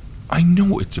video game. I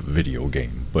know it's a video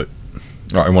game, but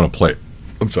I want to play it.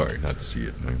 I'm sorry, not to see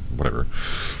it. Whatever.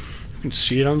 You can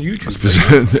see it on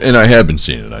YouTube. And I have been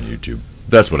seeing it on YouTube.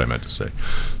 That's what I meant to say.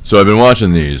 So I've been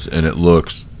watching these, and it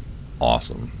looks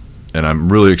awesome. And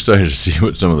I'm really excited to see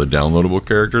what some of the downloadable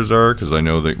characters are, because I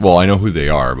know I know who they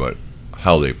are, but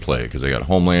how they play, because they got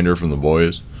Homelander from The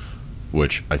Boys,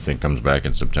 which I think comes back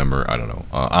in September. I don't know.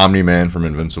 Omni-Man from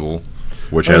Invincible,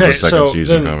 which has a second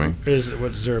season coming.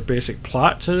 Is there a basic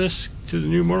plot to the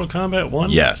new Mortal Kombat 1?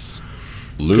 Yes.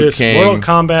 Liu Kang. Mortal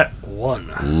Kombat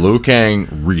 1. Liu Kang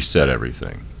reset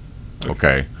everything.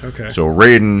 Okay. So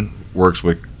Raiden works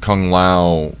with Kung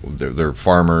Lao. They're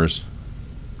farmers.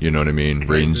 You know what I mean?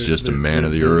 Raiden's just a man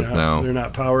of the earth now. They're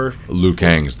not power. Liu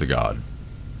Kang's the god.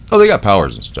 Oh, they got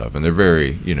powers and stuff, and they're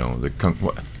very,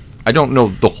 I don't know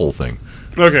the whole thing.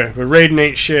 Okay, but Raiden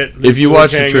ain't shit. If you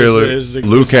watch the trailer,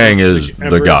 Liu Kang is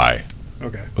the guy.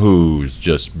 Okay. Who's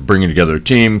just bringing together a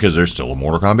team because there's still a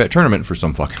Mortal Kombat tournament for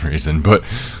some fucking reason. But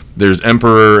there's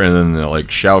Emperor, and then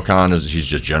Shao Kahn he's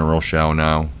just General Shao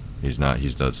now. He's not.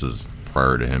 This is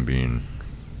prior to him being.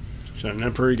 Is that an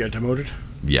Emperor? He got demoted.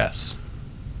 Yes,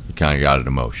 he kind of got a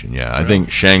demotion. Yeah, I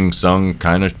think Shang Tsung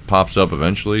kind of pops up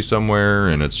eventually somewhere,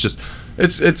 and it's just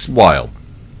it's wild.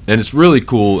 And it's really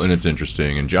cool, and it's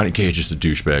interesting, and Johnny Cage is a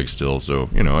douchebag still, so,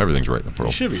 everything's right in the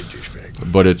world. He should be a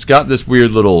douchebag. But it's got this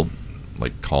weird little,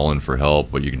 calling for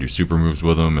help, but you can do super moves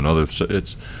with him, and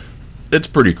it's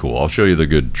pretty cool. I'll show you the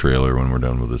good trailer when we're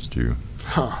done with this, too.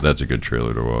 Huh. That's a good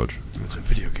trailer to watch. It's a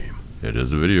video game. It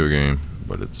is a video game,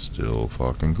 but it's still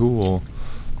fucking cool.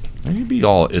 And you'd be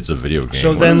all, it's a video game.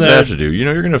 So what then does that have to do?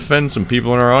 You're going to offend some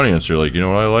people in our audience. They're like, you know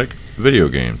what I like? Video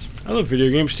games. I love video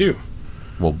games, too.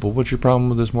 Well, but what's your problem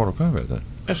with this Mortal Kombat then?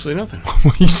 Absolutely nothing.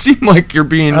 You seem like you're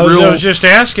being real. I was just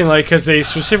asking, because they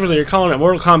specifically are calling it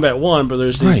Mortal Kombat 1, but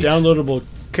there's these downloadable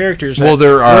characters that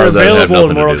there are available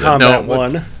in Mortal Kombat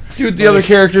 1. Dude, the other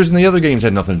characters in the other games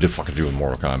had nothing to fucking do with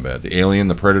Mortal Kombat. The Alien,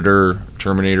 the Predator,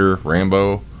 Terminator,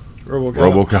 Rambo,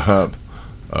 RoboCop.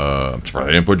 I'm surprised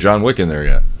they didn't put John Wick in there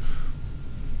yet.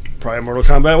 Probably Mortal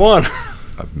Kombat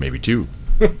 1. Maybe 2.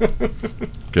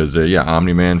 Because,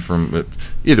 Omni-Man from...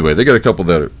 either way, they got a couple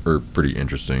that are pretty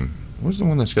interesting. What's the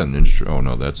one that's got Ninja... Oh,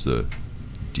 no, that's the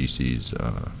DC's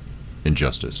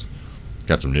Injustice.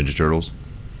 Got some Ninja Turtles.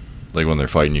 Like when they're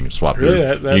fighting, you can swap through.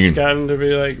 Really? That's gotten to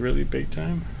be like really big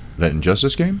time? That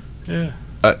Injustice game? Yeah.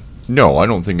 No, I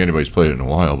don't think anybody's played it in a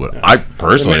while, but I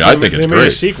personally, I think it's great. They made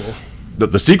a sequel.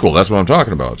 The sequel, that's what I'm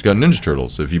talking about. It's got Ninja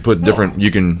Turtles. If you put different...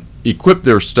 You can equip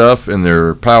their stuff and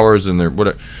their powers and their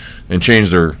whatever, and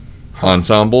change their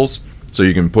ensembles, so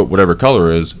you can put whatever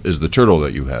color is the turtle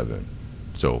that you have in.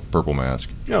 So, purple mask,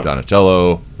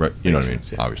 Donatello, right? You know what I mean?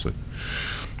 Yeah. Obviously.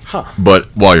 Huh. But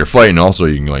while you're fighting, also,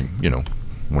 you can, like,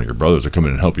 one of your brothers will come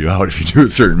in and help you out if you do a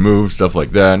certain move, stuff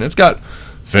like that. And it's got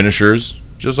finishers,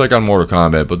 just like on Mortal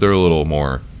Kombat, but they're a little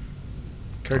more...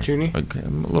 cartoony? Like, a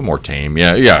little more tame.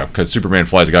 Yeah, because Superman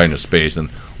flies a guy into space and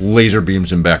laser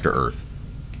beams him back to Earth.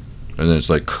 And then it's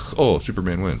like, oh,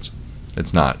 Superman wins.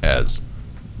 It's not as...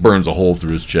 burns a hole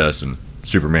through his chest and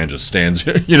Superman just stands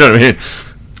here. You know what I mean?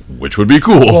 Which would be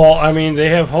cool. Well, I mean, they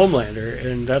have Homelander,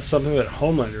 and that's something that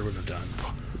Homelander would have done.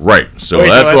 Right, so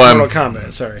that's why I'm... Mortal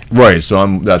Kombat, sorry. Right,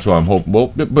 so that's why I'm hoping...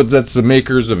 Well, but that's the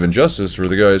makers of Injustice, or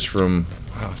the guys from...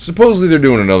 supposedly they're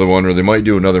doing another one, or they might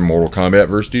do another Mortal Kombat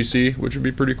versus DC, which would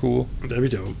be pretty cool. That'd be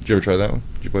dope. Did you ever try that one?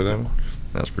 Did you play that one?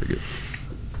 That's pretty good.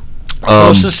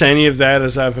 Closest to any of that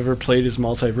as I've ever played is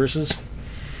Multiverses,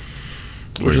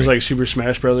 which is like Super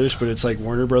Smash Brothers, but it's like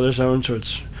Warner Brothers owned, so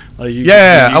it's like you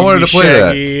I wanted to play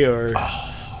Shaggy that. Or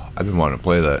I've been wanting to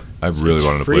play that. I really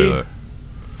wanted to play that.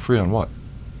 Free on what?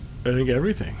 I think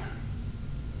everything.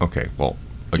 Okay, well,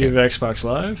 do you have Xbox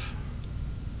Live?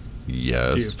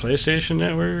 Yes. Do you have PlayStation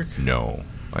Network? No,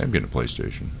 I am getting a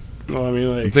PlayStation. Well, I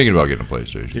mean, like, I'm thinking about getting a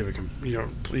PlayStation.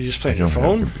 You just play on your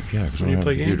phone? Yeah, because when you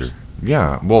play games.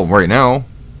 Yeah, well, right now,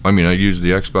 I mean, I use the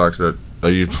Xbox that I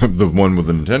use the one with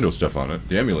the Nintendo stuff on it,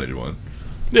 the emulated one.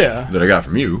 Yeah. That I got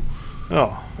from you.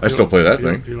 Oh. I still play that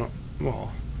thing.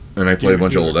 And I play a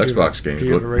bunch of old Xbox games.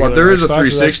 But there is a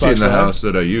 360 in the house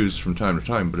that I use from time to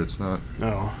time, but it's not.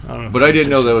 No. But I didn't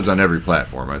know that was on every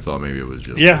platform. I thought maybe it was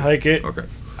just... Yeah, like it. Okay.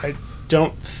 I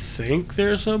don't think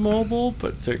there's a mobile,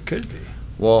 but there could be.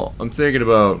 Well, I'm thinking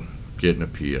about getting a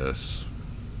PS.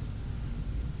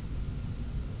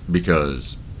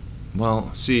 Because,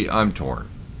 well, see, I'm torn.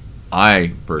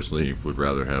 I personally would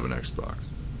rather have an Xbox.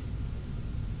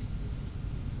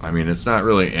 I mean, it's not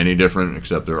really any different,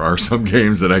 except there are some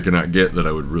games that I cannot get that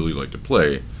I would really like to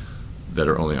play that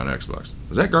are only on Xbox.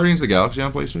 Is that Guardians of the Galaxy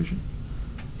on PlayStation?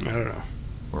 I don't know.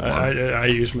 I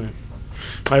use my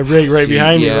rig right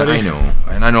behind me. Yeah, buddy. I know,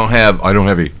 and I don't have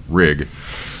a rig.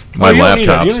 My well,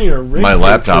 laptop's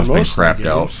been crapped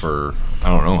out for I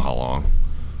don't know how long.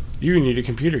 You need a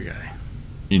computer guy.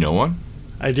 You know one?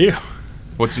 I do.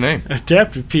 What's the name?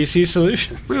 Adaptive PC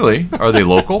Solutions. Really? Are they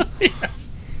local? Yeah.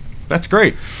 That's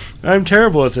great. I'm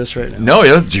terrible at this right now. No,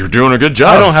 you're doing a good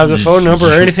job. I don't have the phone number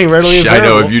or anything readily available. I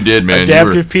know if you did, man.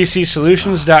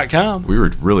 AdaptivePCSolutions.com. We were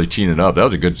really teeing it up. That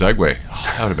was a good segue. Oh,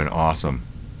 that would have been awesome.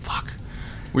 Fuck.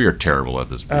 We are terrible at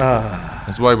this.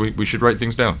 That's why we should write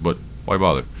things down, but why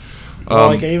bother?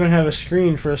 Well, I even have a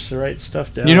screen for us to write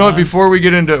stuff down. You know what? Before we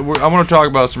get into... I want to talk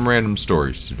about some random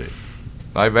stories today.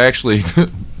 I've actually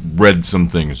read some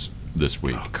things this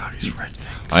week. Oh, God, he's read things.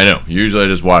 I know. Usually I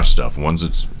just watch stuff.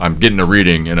 Once I'm getting a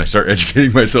reading and I start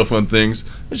educating myself on things,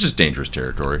 it's just dangerous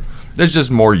territory. There's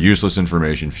just more useless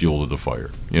information fuel to the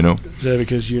fire, you know? Is that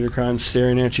because Unicron's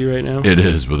staring at you right now? It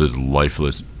is, with his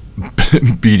lifeless,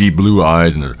 beady blue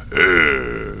eyes and his...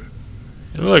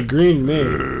 They look green to me.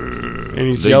 And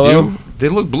he's yellow? They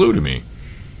look blue to me.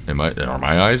 Are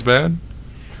my eyes bad?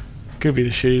 Could be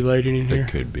the shitty lighting in here. It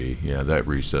could be. Yeah, that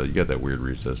recess. You got that weird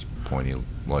recess, pointy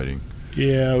lighting.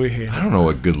 Yeah, we hate it. I don't know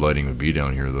what good lighting would be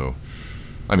down here, though.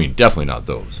 I mean, definitely not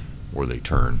those, where they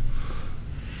turn.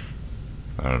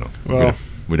 I don't know. Well,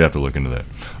 we'd have to look into that.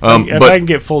 If I can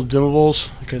get full dimmables,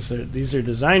 because these are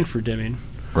designed for dimming.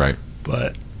 Right.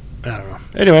 But, I don't know.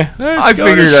 Anyway, I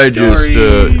figured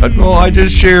I'd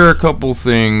just share a couple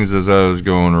things as I was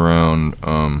going around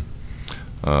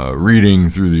reading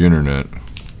through the internet.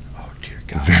 Oh, dear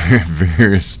God.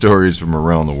 Various stories from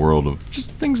around the world of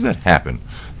just things that happen.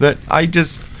 That I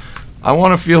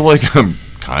want to feel like I'm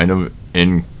kind of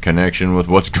in connection with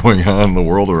what's going on in the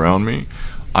world around me.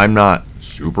 I'm not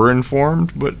super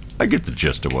informed, but I get the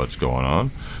gist of what's going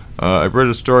on. I read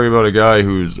a story about a guy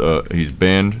he's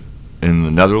banned in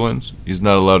the Netherlands. He's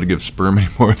not allowed to give sperm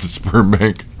anymore at the sperm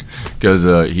bank. because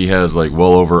he has like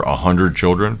well over 100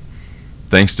 children,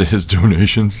 thanks to his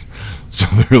donations. So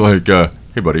they're like,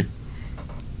 "Hey, buddy,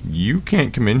 you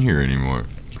can't come in here anymore."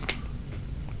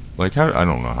 Like, how? I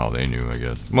don't know how they knew. I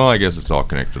guess. Well, I guess it's all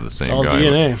connected to the same all guy.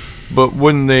 DNA. But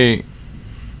wouldn't they?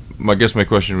 I guess my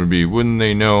question would be, wouldn't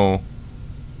they know,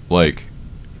 like,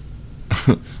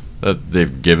 that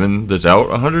they've given this out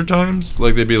 100 times?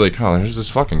 Like, they'd be like, "Oh, there's this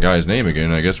fucking guy's name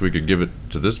again. I guess we could give it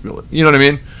to this." You know what I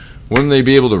mean? Wouldn't they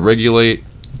be able to regulate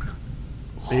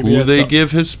who they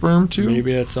give his sperm to?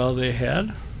 Maybe that's all they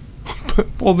had.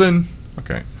 Well, then,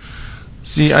 okay.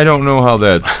 See, I don't know how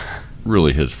that's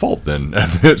really his fault then at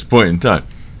this point in time.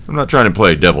 I'm not trying to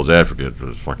play devil's advocate for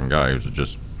this fucking guy who's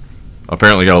just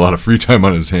apparently got a lot of free time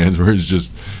on his hands where he's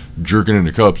just jerking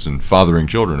into cups and fathering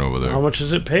children over there. How much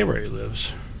does it pay where he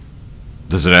lives?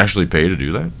 Does it actually pay to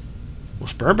do that? Well,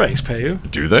 sperm banks pay you.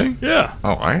 Do they? Yeah.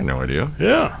 Oh, I had no idea.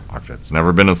 Yeah. That's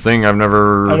never been a thing. I've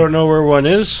never... I don't know where one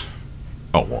is.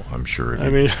 Oh, well, I'm sure if I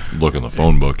mean, look in the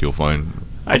phone book, you'll find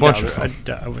a bunch of them.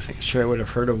 I would think, sure, I would have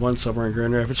heard of one somewhere in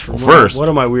Grand Rapids from one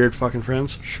of my weird fucking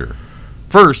friends. Sure.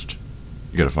 First,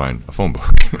 you got to find a phone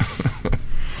book.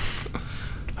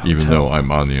 Even though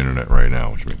I'm on the internet right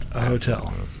now, which means a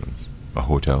hotel. A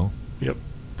hotel? Yep.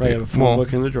 Probably have a phone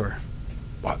book in the drawer.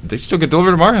 They still get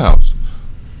delivered to my house.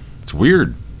 It's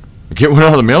weird. I get one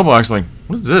out of the mailbox, like,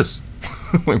 what is this?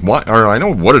 Like, why? Or I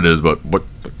know what it is, but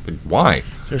why?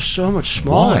 They're so much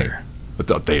smaller. Why?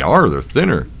 But they are. They're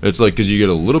thinner. It's like because you get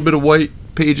a little bit of white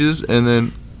pages and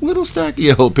then little stack of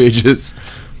yellow pages.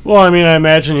 Well, I mean, I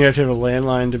imagine you have to have a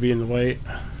landline to be in the white.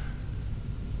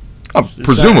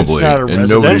 Presumably, it's not a and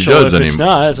nobody does anymore. It's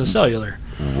not. It's a cellular.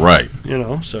 Right. You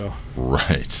know, so.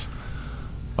 Right.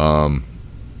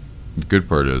 The good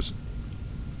part is,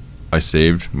 I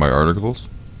saved my articles.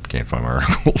 Can't find my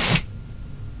articles.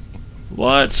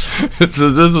 What? It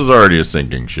says this is already a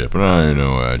sinking ship, and I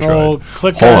know I tried. Oh,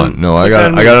 click Hold on. No, I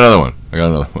got another one.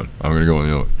 I'm gonna go on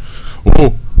the other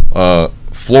one. Whoa,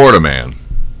 Florida man,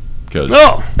 because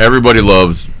everybody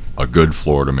loves a good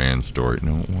Florida man story.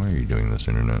 No, why are you doing this,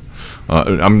 internet?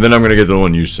 I'm gonna get the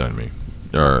one you sent me.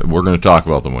 We're gonna talk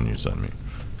about the one you sent me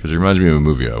because it reminds me of a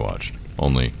movie I watched.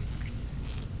 Only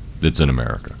it's in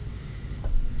America.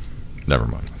 Never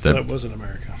mind. That was in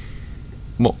America.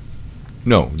 Well,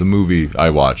 no, the movie I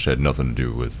watched had nothing to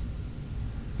do with...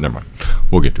 Never mind.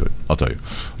 We'll get to it. I'll tell you.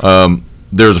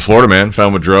 There was a Florida man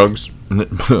found with drugs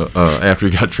after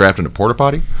he got trapped in a porta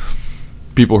potty.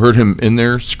 People heard him in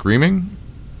there screaming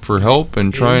for help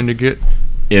and trying to get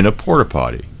in a porta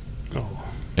potty. Oh.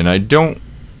 And I don't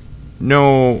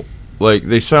know... Like,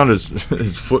 they found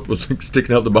his foot was like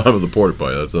sticking out the bottom of the porta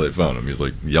potty. That's how they found him. He was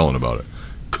like yelling about it.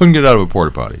 Couldn't get out of a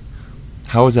porta potty.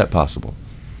 How is that possible?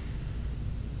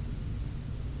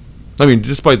 I mean,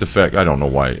 despite the fact, I don't know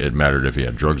why it mattered if he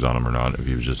had drugs on him or not, if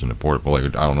he was just in a porta potty.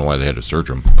 Like, I don't know why they had to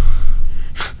search him.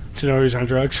 To know he's on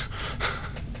drugs?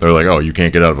 They're like, oh, you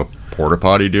can't get out of a porta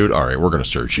potty, dude? All right, we're going to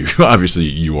search you. Obviously,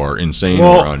 you are insane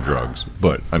or on drugs.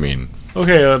 But, I mean...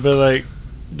 Okay, but, like,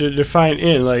 define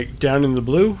in, like, down in the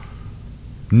blue?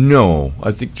 No,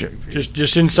 I think...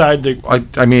 Just inside the...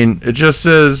 I mean, it just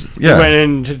says... Yeah. He went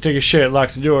in to take a shit,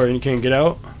 locked the door, and you can't get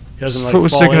out? His foot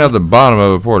was sticking out the bottom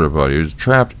of a porta potty. He was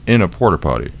trapped in a porta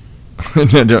potty.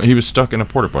 He was stuck in a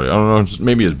porta potty. I don't know.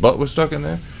 Maybe his butt was stuck in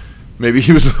there. Maybe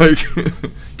he was like...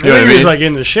 Maybe he was like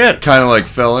in the shit. Kind of like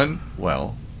fell in.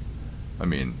 Well, I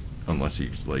mean, unless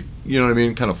he's like... You know what I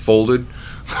mean? Kind of folded.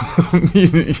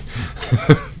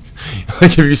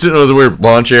 Like if you sit on those weird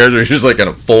lawn chairs where you just like kind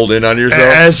of fold in onto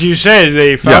yourself. As you said,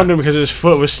 they found him because his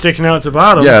foot was sticking out the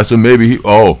bottom. Yeah, so maybe he...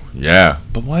 Oh, yeah.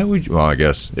 But why would you... Well, I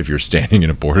guess if you're standing in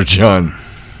a porta-john,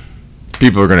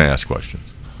 people are going to ask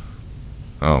questions.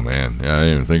 Oh, man. Yeah, I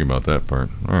didn't even think about that part.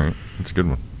 All right. That's a good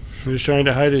one. He was trying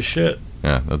to hide his shit.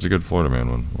 Yeah, that's a good Florida man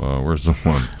one. Where's the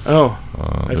one? Oh.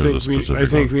 I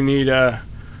think we need 99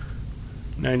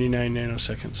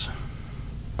 nanoseconds.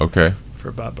 Okay.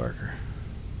 For Bob Barker.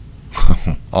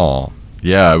 Oh,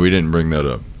 yeah, we didn't bring that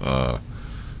up.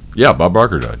 Yeah, Bob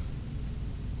Barker died.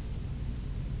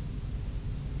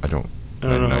 I don't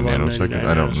know 99 nanoseconds.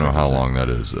 I don't know how long that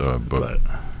is, but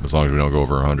as long as we don't go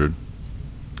over 100.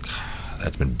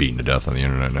 That's been beaten to death on the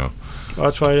internet now. Well,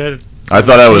 that's why I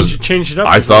thought changed it up.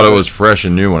 I thought it was fresh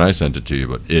and new when I sent it to you,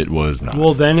 but it was not.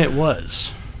 Well, then it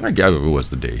was. I guess it was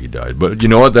the day he died. But you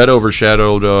know what? That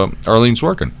overshadowed Arlene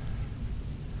Sorkin.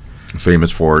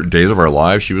 Famous for Days of Our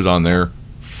Lives. She was on there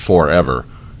forever.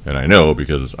 And I know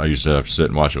because I used to have to sit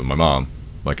and watch it with my mom.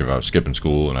 Like if I was skipping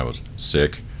school and I was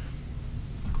sick.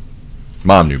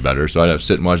 Mom knew better, so I'd have to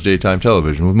sit and watch daytime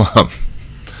television with Mom.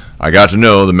 I got to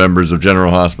know the members of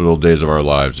General Hospital, Days of Our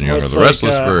Lives, and Young and the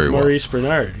Restless very well. Maurice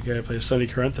Bernard, the guy who plays Sonny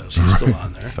Corinthos, he's still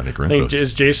on there. Sonny Corinthos.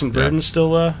 Is Jason Burden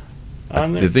still on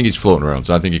there? I think he's floating around,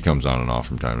 so I think he comes on and off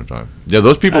from time to time. Yeah,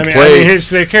 those people play. I mean,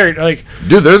 their character, like,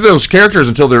 dude, they're those characters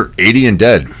until they're 80 and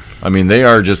dead. I mean, they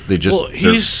are just. Well,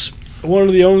 he's one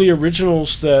of the only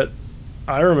originals that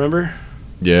I remember.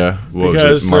 Yeah,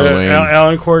 because Marlene?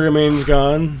 Alan Quartermain's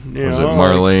gone. Was it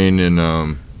Marlene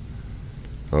and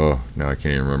oh, now I can't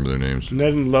even remember their names.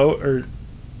 Ned and Lois.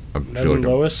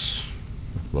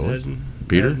 Lois?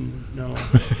 Peter? No.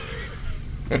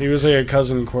 He was like a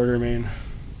cousin Quartermain.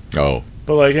 Oh.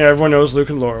 But like everyone knows Luke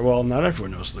and Laura. Well, not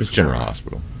everyone knows Luke. It's General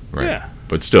Hospital, right? Yeah.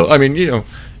 But still, I mean,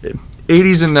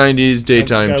 80s and 90s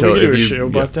daytime television. We could do a show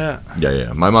about that.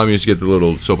 Yeah. My mom used to get the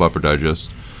little soap opera digest,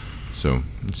 so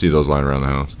you'd see those lying around the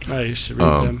house. I used to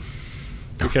read them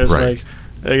because like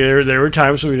there were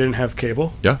times when we didn't have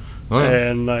cable. Yeah. Oh, yeah.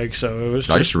 And like so it was.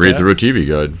 I used to read through a TV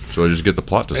guide, so I just get the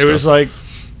plot to stuff. It was like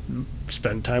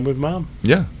spend time with mom.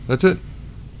 Yeah, that's it.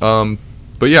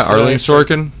 But yeah, Arlene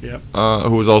Sorkin,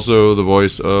 who was also the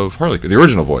voice of Harley, the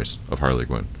original voice of Harley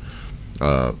Quinn.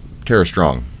 Tara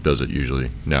Strong does it usually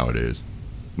nowadays,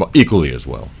 well, equally as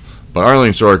well. But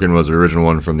Arlene Sorkin was the original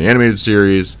one from the animated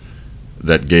series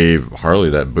that gave Harley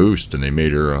that boost, and they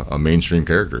made her a mainstream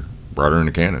character, brought her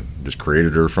into canon, just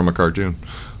created her from a cartoon.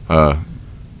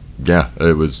 Yeah,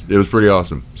 it was pretty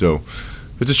awesome. So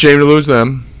it's a shame to lose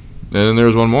them. And then there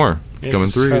was one more coming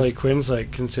through. Harley Quinn's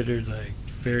like considered like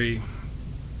very,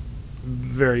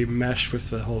 very meshed with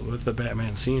the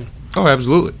Batman scene. Oh,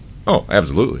 absolutely.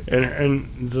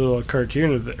 And the little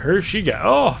cartoon of her, she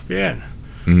got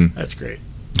that's great.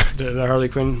 The Harley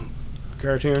Quinn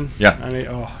cartoon. Yeah.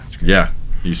 It's great. Yeah.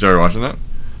 You started watching that?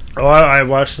 Oh, I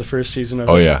watched the first season of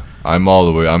it. Oh yeah, I'm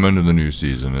into the new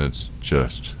season. It's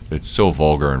so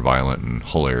vulgar and violent and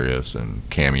hilarious and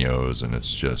cameos, and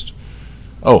it's just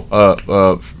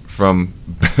from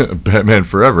Batman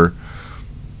Forever,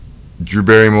 Drew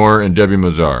Barrymore and Debbie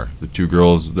Mazar, the two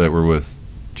girls that were with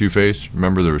Two-Face.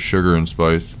 Remember there was Sugar and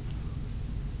Spice?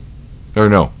 Or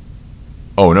no.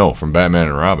 Oh no, from Batman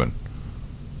and Robin.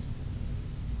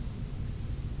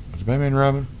 Was it Batman and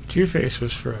Robin? Two-Face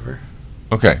was Forever.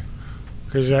 Okay.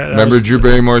 Remember Drew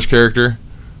Barrymore's character?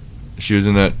 She was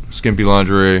in that skimpy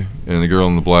lingerie, and the girl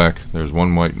in the black. There was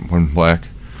one white and one black.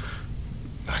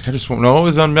 It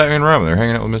was on Batman and Robin. They're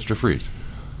hanging out with Mr. Freeze.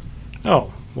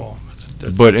 Oh, well.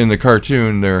 That's but in the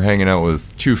cartoon, they're hanging out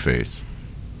with Two-Face.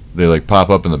 They like pop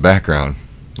up in the background,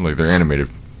 like their animated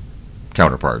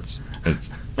counterparts. It's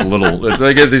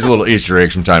they get these little Easter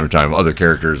eggs from time to time, other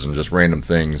characters and just random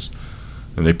things,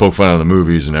 and they poke fun of the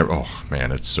movies and oh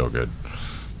man, it's so good.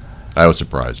 I was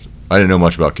surprised. I didn't know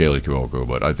much about Kaylee Cuoco,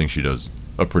 but I think she does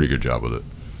a pretty good job with it.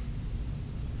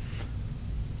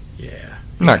 Yeah.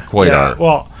 Not quite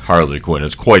Harley Quinn.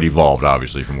 It's quite evolved,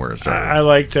 obviously, from where it started. I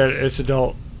like that it's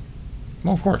adult.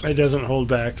 Well, of course. It doesn't hold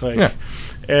back.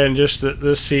 And just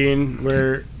the scene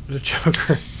where the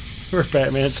Joker, where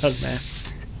Batman's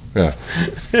unmasked. Yeah.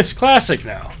 It's classic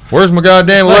now. Where's my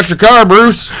goddamn electric car,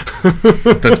 Bruce?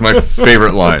 That's my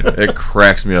favorite line. It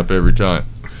cracks me up every time.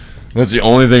 That's the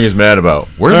only thing he's mad about.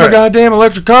 Where's my goddamn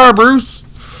electric car, Bruce?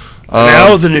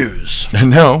 Now the news. And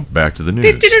now, back to the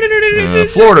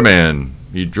news. Florida man.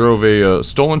 He drove a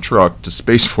stolen truck to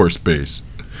Space Force Base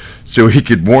so he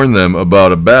could warn them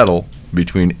about a battle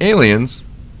between aliens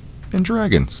and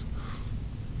dragons.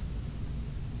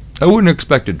 I wouldn't have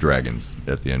expected dragons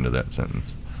at the end of that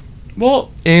sentence.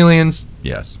 Well, aliens,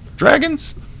 yes.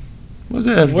 Dragons? What does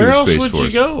that have to do with Space Force? Where else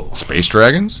would you go? Space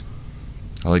dragons?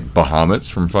 I like Bahamut's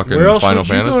from fucking Where else Final would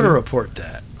Fantasy. You go to report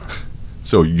that?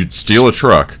 So you'd steal a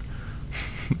truck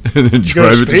and then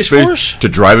drive it to Space Force? To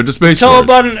drive it to Space Tell Force.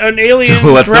 about an alien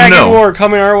dragon war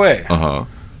coming our way. Uh-huh.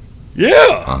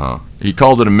 Yeah. He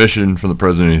called it a mission from the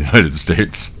President of the United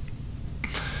States.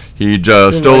 He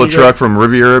stole a truck from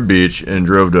Riviera Beach and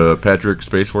drove to Patrick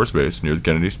Space Force Base near the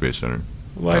Kennedy Space Center.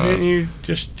 Why didn't you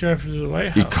just drive to the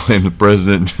White House? He claimed the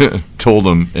president told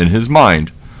him in his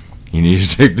mind he needed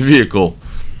to take the vehicle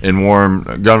and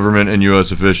warn government and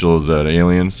U.S. officials that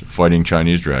aliens fighting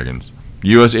Chinese dragons.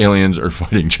 U.S. aliens are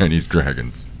fighting Chinese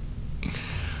dragons.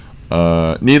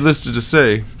 Needless to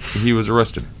say, he was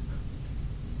arrested.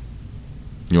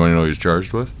 You want to know what he was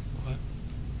charged with? What?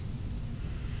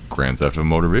 Grand theft of a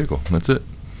motor vehicle. That's it.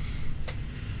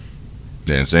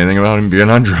 They didn't say anything about him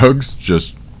being on drugs.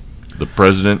 Just the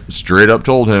president straight up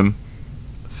told him,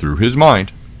 through his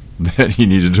mind, that he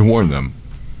needed to warn them.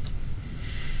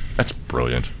 That's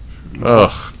brilliant.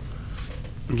 Ugh.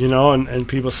 You know, and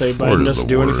people say Biden doesn't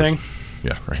do anything.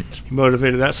 Yeah, right. He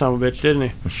motivated that son of a bitch, didn't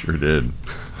he? Sure did.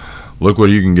 Look what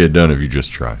you can get done if you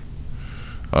just try.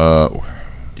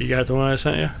 You got the one I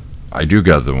sent you? I do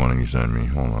got the one you sent me.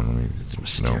 Hold on, let me. It's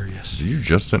mysterious. No. You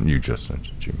just sent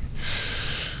it to me.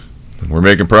 We're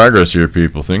making progress here,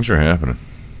 people. Things are happening.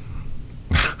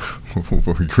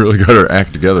 We really got our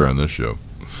act together on this show.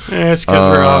 Yeah, it's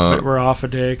because we're off a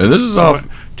day. And this is off.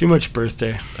 Too much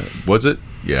birthday. Was it?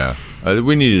 Yeah.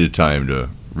 We needed time to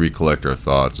recollect our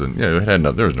thoughts, and yeah,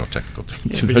 there was no technical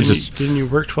thing. Yeah, didn't you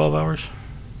work 12 hours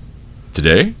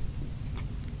today?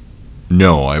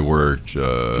 No, I worked.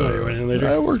 No, you went in later?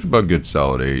 I worked about a good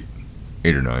solid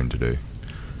 8 or 9 today.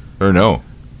 Or no,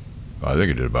 I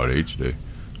think I did about 8 today.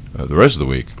 The rest of the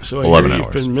week, so 11 hours.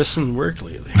 You've been missing work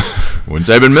lately. Wouldn't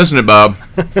say I've been missing it, Bob.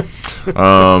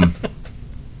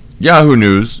 Yahoo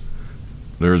News.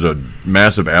 There's a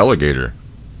massive alligator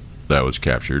that was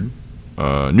captured.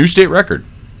 New state record.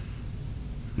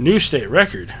 New state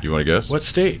record? Do you want to guess? What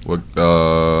state?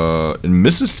 In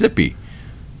Mississippi.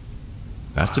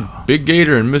 That's a big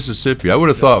gator in Mississippi. I would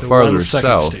have thought farther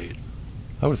south. State.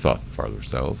 I would have thought farther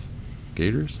south.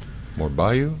 Gators? More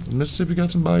bayou? Mississippi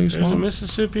got some bayou swamp? There's a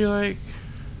Mississippi, like...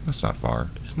 That's not far.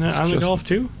 Isn't that on the Gulf,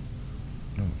 too?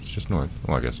 No, it's just north.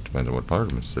 Well, I guess it depends on what part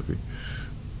of Mississippi.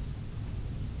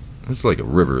 It's like a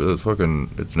river.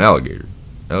 It's an alligator.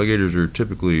 Alligators are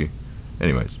typically...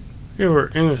 Anyways. Yeah, we're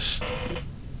in this...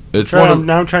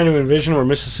 Now I'm trying to envision where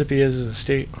Mississippi is as a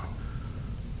state.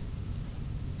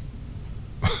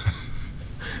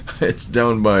 It's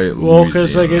down by Louisiana. Well,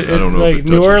 because like I don't know like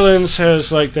New Orleans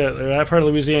has like that part of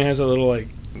Louisiana has a little like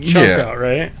chunk out,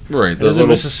 right? Right. Isn't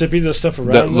Mississippi the stuff around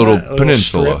that little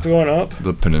peninsula little strip going up?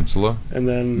 The peninsula. And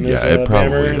then it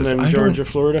probably is. And then Georgia,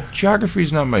 Florida.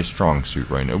 Geography's not my strong suit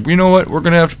right now. You know what? We're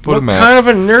gonna have to put a map. What kind of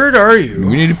a nerd are you?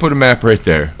 We need to put a map right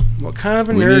there. What kind of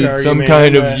a nerd are you? We need some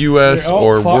kind of U.S.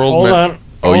 or world map.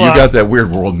 Hold you on. got that weird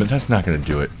world map. That's not gonna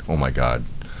do it. Oh my God.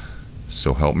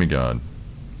 So help me God.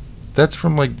 That's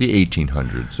from like the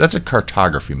 1800s. That's a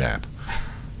cartography map.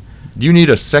 You need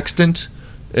a sextant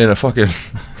and a fucking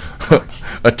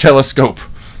a telescope.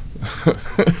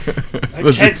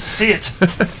 I can't see it.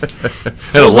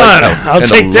 And a lighthouse. I'll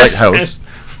take this. Lighthouse.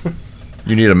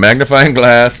 You need a magnifying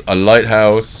glass, a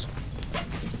lighthouse,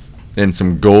 and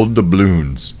some gold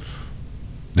doubloons.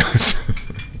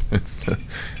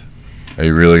 Are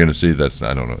you really gonna see?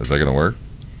 I don't know. Is that gonna work?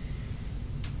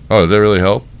 Oh, does that really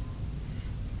help?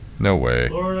 No way.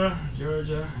 Florida,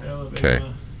 Georgia, Alabama. Okay.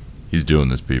 He's doing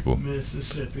this, people.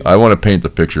 Mississippi. I want to paint the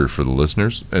picture for the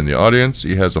listeners and the audience.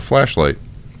 He has a flashlight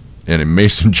and a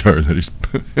mason jar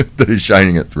that he's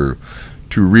shining it through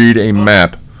to read a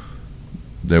map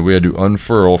that we had to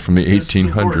unfurl from the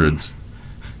 1800s.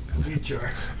 Weed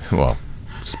jar. Well,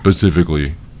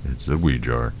 specifically, it's a weed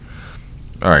jar.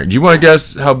 All right. Do you want to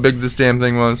guess how big this damn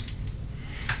thing was?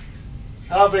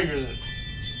 How big is it?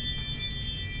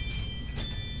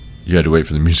 You had to wait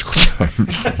for the musical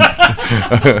chimes.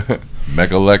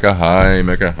 Mecca lecca hi,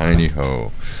 mecca hiney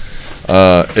ho.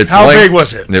 How big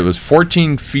was it? It was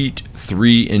 14 feet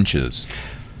 3 inches.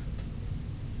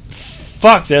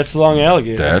 Fuck, that's a long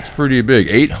alligator. That's pretty big.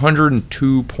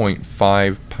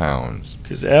 802.5 pounds.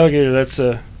 Because alligator, that's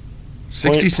a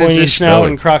 66 inch snout, belly.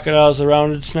 And crocodile's a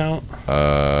rounded snout.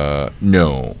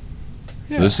 No.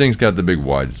 Yeah. This thing's got the big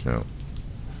wide snout.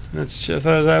 I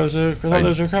thought that was a. I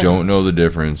don't know the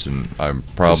difference, and I'm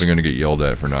probably going to get yelled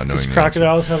at for not knowing. Does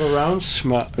crocodiles have a round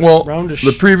smut? Well, roundish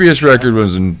the previous record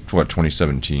was in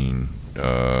 2017.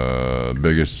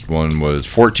 Biggest one was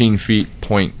 14 feet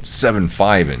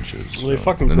 .75 inches. Well, they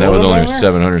fucking and that was grow only them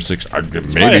 706. Maybe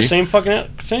Maybe the same fucking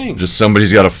thing. just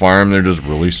somebody's got a farm. They're just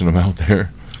releasing them out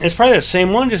there. It's probably the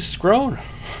same one, just grown.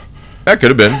 That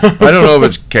could have been. I don't know if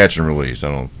it's catch and release.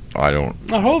 I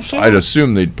hope so. I'd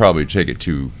assume they'd probably take it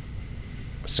to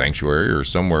a sanctuary or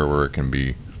somewhere where it can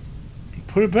be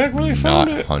put it back where they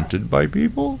found not it. hunted by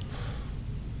people.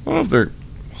 I don't know if they're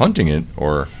hunting it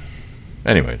or.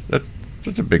 Anyways, that's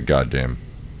a big goddamn.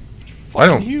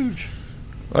 Fucking huge.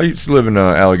 I used to live in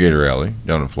Alligator Alley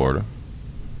down in Florida.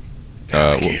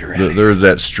 Alligator Alley. There's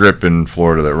that strip in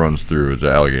Florida that runs through. It's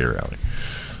Alligator Alley.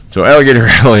 So Alligator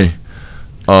Alley,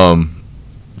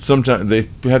 sometimes they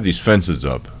have these fences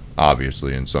up,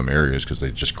 obviously, in some areas because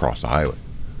they just cross the highway.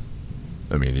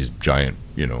 I mean, these giant,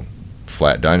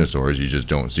 flat dinosaurs, you just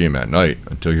don't see them at night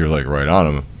until you're, like, right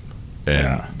on them.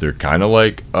 And they're kind of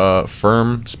like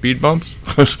firm speed bumps.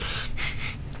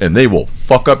 And they will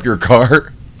fuck up your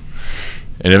car.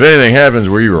 And if anything happens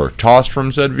where you are tossed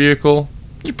from said vehicle,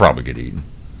 you probably get eaten.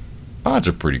 Odds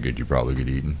are pretty good you probably get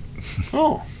eaten.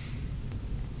 Oh.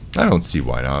 I don't see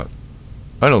why not.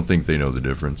 I don't think they know the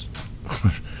difference.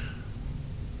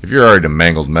 If you're already a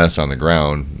mangled mess on the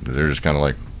ground, they're just kind of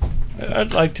like...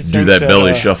 I'd like to think do that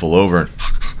belly shuffle over.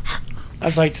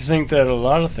 I'd like to think that a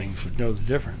lot of things would know the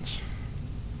difference.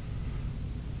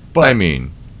 But I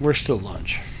mean, we're still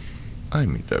lunch.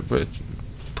 but it's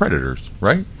predators,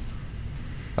 right?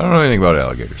 I don't know anything about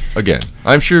alligators. Again,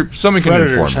 I'm sure someone can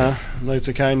Predators, inform me. huh? Like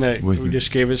the kind that who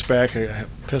just gave us back a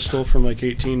pistol from like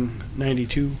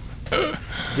 1892.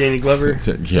 Danny Glover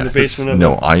in the basement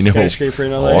of a skyscraper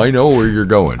in LA. Oh, I know where you're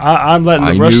going. I'm letting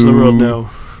the rest of the world know.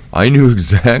 I knew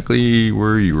exactly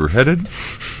where you were headed.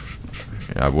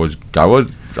 I was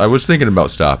thinking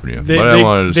about stopping you, but I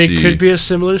wanted to see. They could be a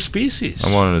similar species.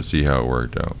 I wanted to see how it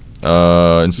worked out.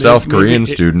 South Korean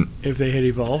student, if they had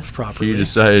evolved properly, he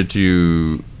decided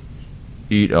to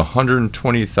eat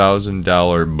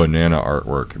 $120,000 banana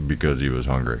artwork because he was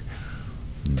hungry.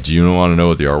 Do you want to know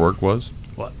what the artwork was?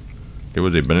 What? It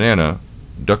was a banana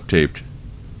duct taped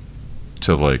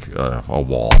to like a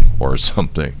wall or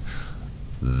something.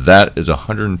 That is a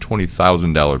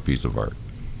 $120,000 piece of art.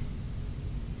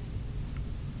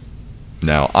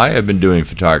 Now, I have been doing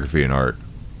photography and art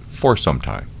for some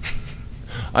time.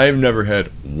 I have never had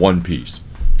one piece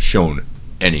shown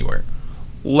anywhere,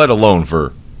 let alone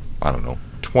for, I don't know,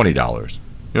 $20.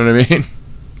 You know what I mean?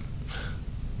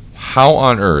 How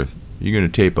on earth are you going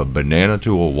to tape a banana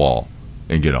to a wall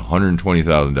and get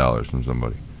 $120,000 from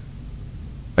somebody?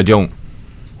 I don't.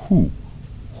 Who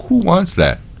wants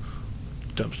that?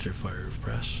 Dumpster fire of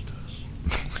press does.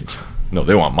 No,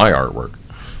 they want my artwork.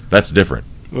 That's different.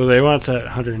 Well, they want that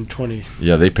 120.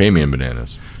 Yeah, they pay me in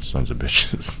bananas. Sons of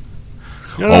bitches.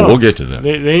 No, we'll get to them.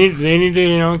 They need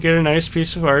to get a nice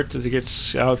piece of art that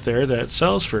gets out there that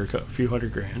sells for a few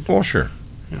 $100,000. Well, sure.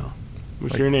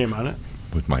 With your name on it.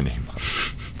 With my name on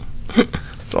it.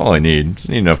 That's all I need. Just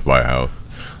need enough to buy a house.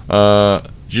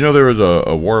 Do you know there was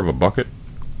a War of a Bucket?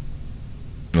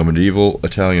 A medieval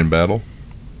Italian battle.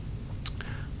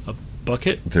 A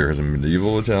bucket? There is a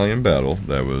medieval Italian battle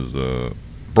that was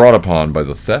brought upon by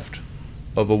the theft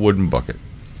of a wooden bucket.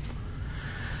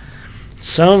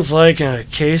 Sounds like a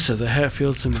case of the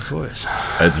Hatfields and McCoys.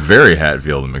 It's very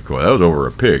Hatfield and McCoy. That was over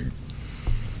a pig.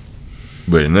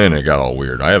 And then it got all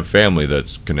weird. I have family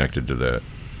that's connected to that.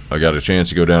 I got a chance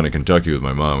to go down to Kentucky with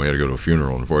my mom. We had to go to a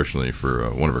funeral, unfortunately, for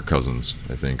one of her cousins,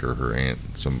 I think, or her aunt.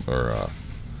 I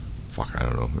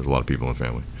don't know. There's a lot of people in the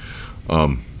family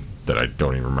that I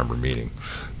don't even remember meeting.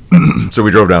 So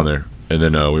we drove down there, and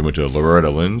then we went to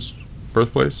Loretta Lynn's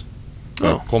birthplace.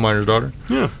 Coal miner's daughter.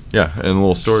 Yeah. Yeah, and a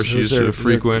little store she used to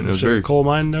frequent. Is there a coal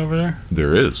mine over there?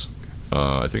 There is.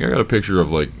 I think I got a picture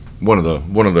of like one of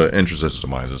the entrances to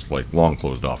mine. It's like long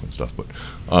closed off and stuff, but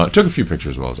took a few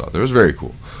pictures while I was out there. It was very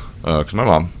cool because my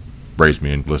mom raised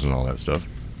me and listened to all that stuff.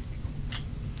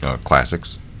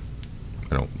 Classics.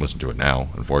 I don't listen to it now,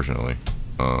 unfortunately.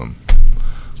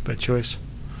 It's by choice.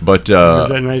 But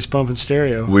that nice bump in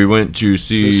stereo. We went to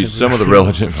see some of the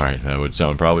relatives. Right, that would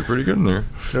sound probably pretty good in there.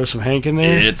 Throw some Hank in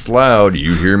there. It's loud.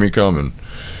 You hear me coming.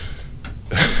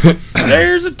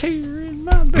 There's a tear in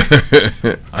my book.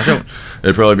 I don't.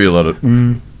 It'd probably be a lot of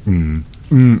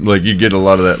like you get a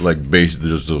lot of that like bass.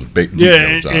 Just those bass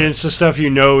notes on. And it's the stuff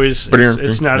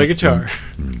it's not a guitar.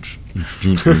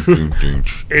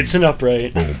 It's an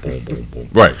upright.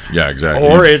 Right. Yeah. Exactly.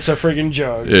 Or it's a friggin'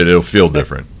 jug. It'll feel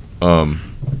different.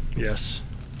 Yes.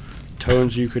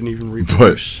 Tones you couldn't even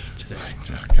reproduce today.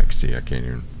 I can't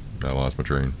even. I lost my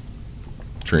train.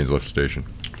 Train's left the station.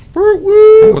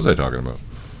 What was I talking about?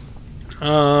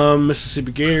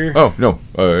 Mississippi Gator. Oh, no.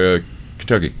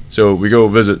 Kentucky. So we go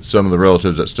visit some of the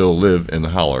relatives that still live in the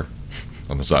holler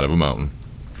on the side of a mountain.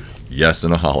 Yes,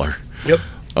 in a holler. Yep.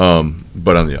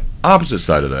 But on the opposite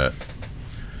side of that,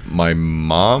 my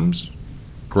mom's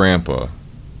grandpa,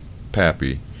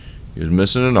 Pappy, he was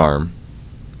missing an arm,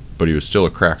 but he was still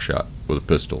a crack shot with a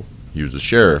pistol. He was a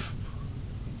sheriff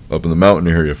up in the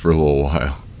mountain area for a little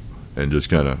while, and just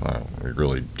kind of, I don't know, he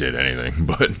really did anything,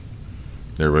 but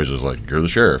everybody's just like, you're the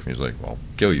sheriff. He's like, well, I'll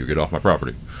kill you, get off my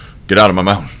property, get out of my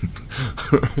mountain.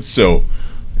 So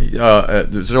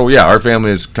yeah, our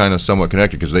family is kind of somewhat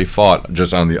connected because they fought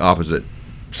just on the opposite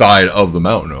side of the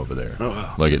mountain over there. Oh,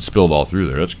 wow. Like it spilled all through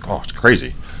there. It's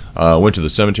crazy. Went to the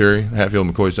cemetery, Hatfield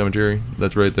McCoy Cemetery.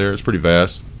 That's right there. It's pretty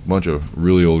vast. Bunch of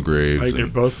really old graves. Like they're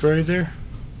both buried there?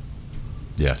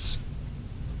 Yes.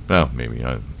 Well, maybe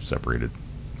separated.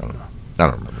 I don't know. I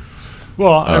don't remember.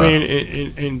 Well, I mean,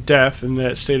 in death, in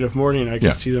that state of mourning, I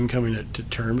can see them coming to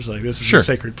terms like this is a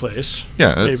sacred place.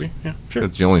 Yeah, maybe. Yeah, sure.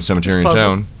 It's the only cemetery in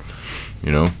town.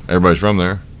 You know, everybody's from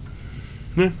there.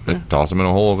 Yeah, they toss them in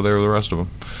a hole over there with the rest of them.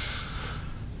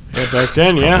 Yeah, back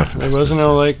then, there wasn't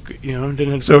no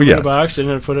didn't have to put them in a box,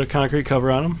 didn't have to put a concrete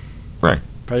cover on them. Right.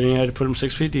 Probably didn't have to put them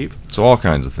 6 feet deep. So all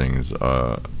kinds of things.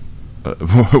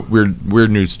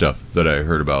 weird news stuff that I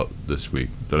heard about this week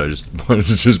that I just wanted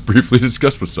to just briefly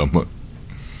discuss with someone.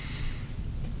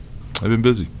 I've been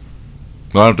busy.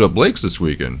 I went up to Blake's this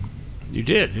weekend. You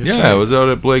did? Yeah, I was out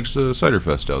at Blake's Cider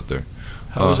Fest out there.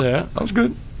 How was that? That was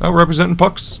good. Representing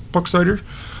Puck Cider.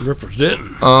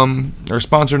 Representing. Our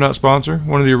sponsor, not sponsor.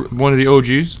 One of the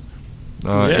OGs.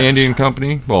 Yes. Andy and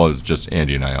company. Well, it's just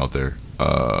Andy and I out there.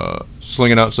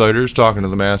 Slinging out ciders, talking to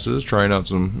the masses, trying out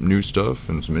some new stuff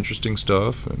and some interesting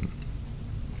stuff, and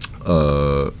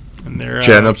they're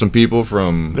chatting up some people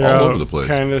from all over the place.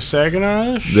 Kind of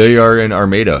Saginaw-ish? They are in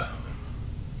Armada,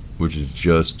 which is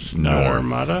just north.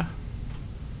 Armada?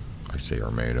 I say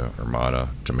Armada,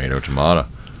 tomato.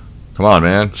 Come on,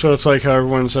 man. So it's like how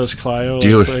everyone says Clio.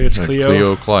 Dealer, like it's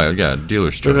Clio. Clio. Yeah,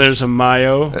 dealer's choice. Then there's a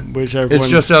Mayo, which everyone...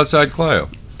 It's just outside Clio.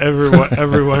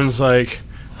 Everyone's like,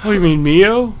 oh, you mean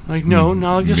Mio? Like, no,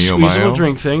 not like a squeezable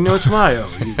drink thing. No, it's Mayo,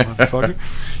 you motherfucker.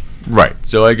 Right.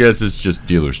 So I guess it's just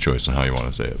dealer's choice on how you want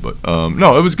to say it. But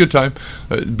no, it was a good time.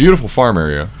 Beautiful farm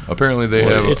area. Apparently they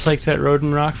have... It's like that road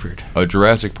in Rockford. A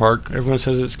Jurassic Park. Everyone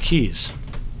says it's Keys.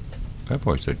 I've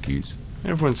always said Keys.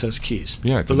 Everyone says Keys.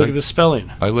 Yeah, but look at the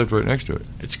spelling. I lived right next to it.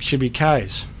 It should be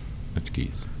Kies. It's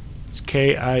Keys. It's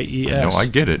Kies. No, I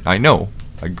get it. I know.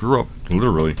 I grew up,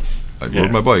 literally. I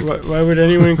rode my bike. Why would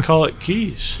anyone call it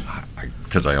Keys?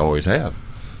 Because I always have.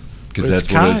 Because that's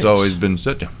what it's always been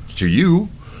said to you.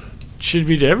 It should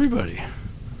be to everybody.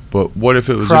 But what if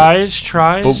it was... Tries.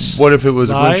 But what if it was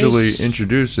lies, eventually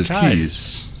introduced as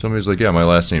Keys? Somebody's like, yeah, my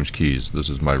last name's Keys. This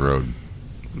is my road.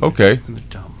 Okay.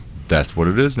 That's what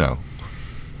it is now.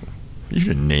 You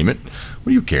should name it. What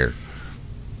do you care?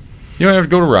 You don't have to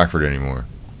go to Rockford anymore.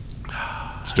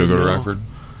 Still go to Rockford?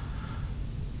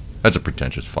 That's a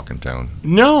pretentious fucking town.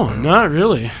 No, not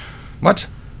really. What?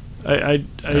 I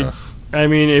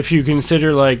mean, if you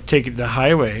consider like taking the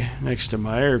highway next to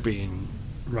Meyer being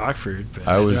Rockford. But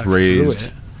I was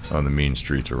raised on the mean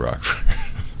streets of Rockford.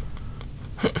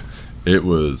 It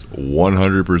was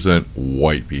 100%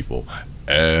 white people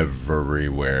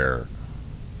everywhere.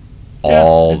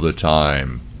 All the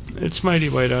time. It's mighty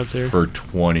white out there. For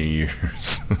 20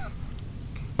 years.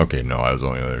 Okay, no, I was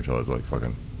only there until I was like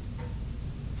fucking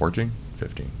 14?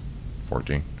 15.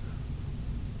 14.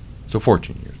 So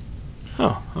 14 years.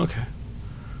 Oh, okay.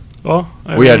 Well,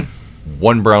 we had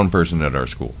one brown person at our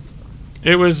school.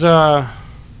 It was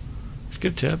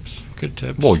good tips. Good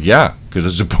tips. Well, yeah, because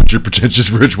it's a bunch of pretentious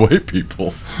rich white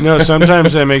people. No,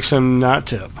 sometimes that makes them not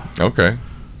tip. Okay.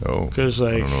 Oh, because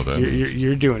like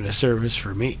you're doing a service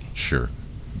for me. Sure.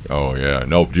 Oh yeah.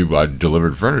 No, dude, I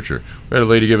delivered furniture. We had a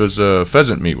lady give us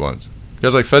pheasant meat once. You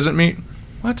guys like pheasant meat?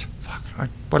 What? Fuck.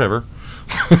 Whatever.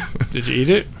 Did you eat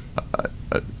it?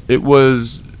 It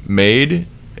was made,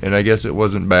 and I guess it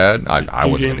wasn't bad. I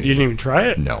wasn't. You didn't even try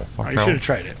it? No. Oh, you should have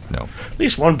tried it. No. At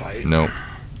least one bite. No.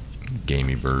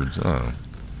 Gamey birds. I don't know.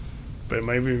 But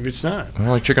maybe it's not. I don't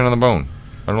like chicken on the bone.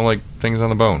 I don't like things on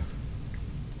the bone.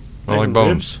 I don't like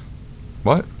bones. Ribs?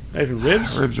 What? Even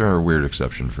ribs? Ribs are a weird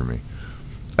exception for me.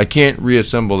 I can't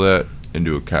reassemble that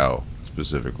into a cow,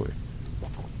 specifically.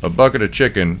 A bucket of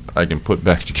chicken, I can put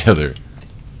back together.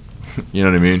 You know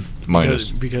what I mean?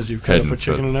 Because you've cut up a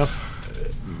chicken enough?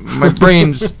 My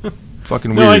brain's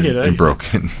fucking weird and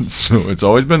broken. So it's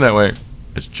always been that way.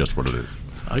 It's just what it is.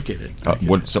 I get it.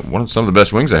 Some of the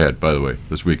best wings I had, by the way,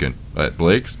 this weekend at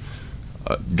Blake's.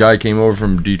 A guy came over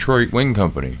from Detroit Wing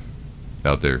Company.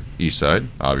 Out there, east side,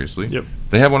 obviously. Yep.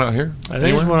 They have one out here? I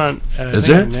think there's one on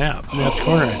Knapp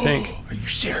Corner, I think. Are you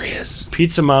serious?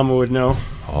 Pizza Mama would know.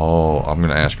 Oh, I'm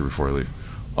going to ask her before I leave.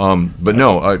 But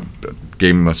no, I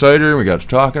gave him my cider, and we got to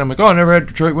talking. I'm like, oh, I never had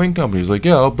Detroit Wing Company. He's like,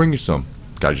 yeah, I'll bring you some.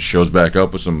 Guy just shows back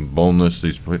up with some boneless,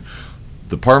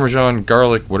 the Parmesan,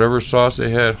 garlic, whatever sauce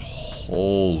they had.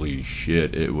 Holy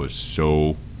shit, it was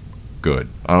so good.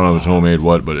 I don't know if it's homemade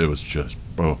what, but it was just,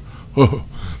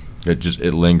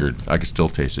 It lingered. I could still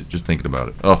taste it just thinking about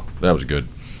it. Oh, that was good.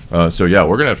 So yeah,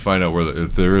 we're gonna have to find out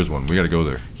if there is one. We got to go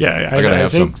there. Yeah, I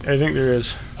think there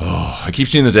is. Oh, I keep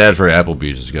seeing this ad for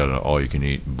Applebee's. It's got an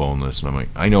all-you-can-eat boneless, and I'm like,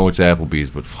 I know it's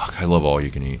Applebee's, but fuck, I love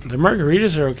all-you-can-eat. The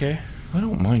margaritas are okay. I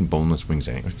don't mind boneless wings.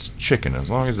 It's chicken as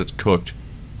long as it's cooked.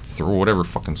 Throw whatever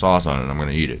fucking sauce on it, and I'm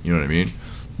gonna eat it. You know what I mean?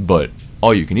 But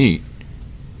all-you-can-eat,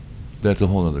 that's a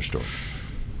whole other story.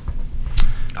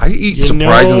 I eat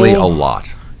surprisingly a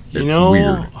lot. It's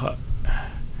weird.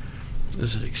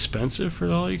 Is it expensive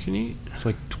for all you can eat? It's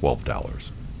like $12.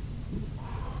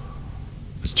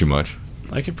 It's too much.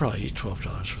 I could probably eat $12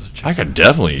 worth of chicken. I could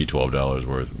definitely eat $12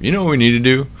 worth. You know what we need to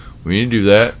do? We need to do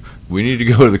that. We need to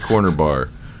go to the corner bar,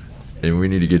 and we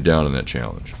need to get down on that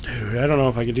challenge. Dude, I don't know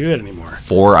if I could do it anymore.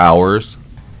 4 hours.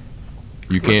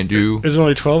 You can't do. Is it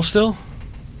only 12 still?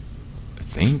 I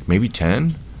think maybe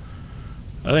 10.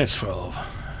 I think it's 12.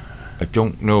 I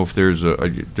don't know if there's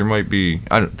there might be.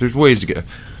 There's ways to get.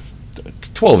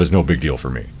 12 is no big deal for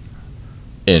me.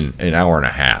 In an hour and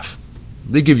a half,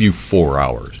 they give you 4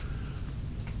 hours.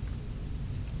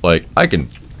 Like I can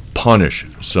punish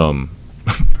some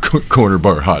corner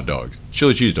bar hot dogs,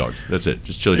 chili cheese dogs. That's it,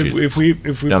 just chili cheese. If we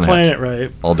plan it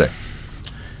right, all day.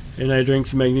 And I drink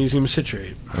the magnesium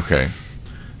citrate. Okay.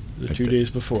 The 2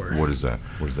 days before. What is that?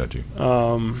 What does that do?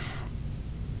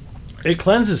 It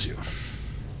cleanses you.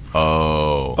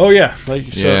 Oh. Oh yeah.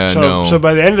 So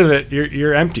by the end of it,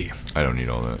 you're empty. I don't need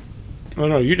all that. Oh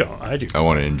no, you don't. I do. I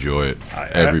want to enjoy it,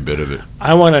 every bit of it.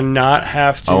 I want to not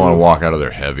have to. I want to walk out of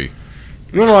there heavy.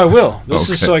 No, I will. This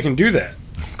is so I can do that.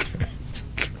 Okay.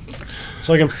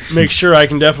 So I can make sure I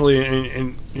can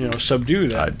definitely subdue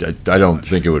that. I don't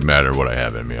think it would matter what I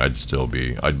have in me. I'd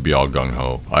be all gung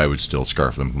ho. I would still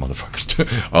scarf them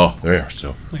motherfuckers. Oh, there you are.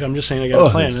 So. Like I'm just saying, I got a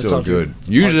plan. That's so so good.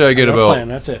 Usually I get a about. Plan,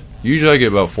 that's it. Usually I get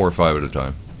about 4 or 5 at a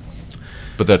time.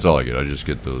 But that's all I get. I just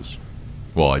get those.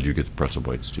 Well, I do get the pretzel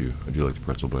bites too. I do like the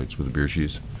pretzel bites with the beer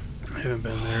cheese. I haven't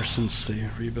been there since they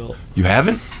rebuilt. You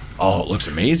haven't? Oh, it looks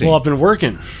amazing. Well, I've been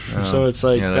working, so it's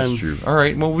like. Yeah, that's true. All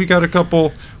right. Well, we got a couple.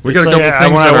 Things when on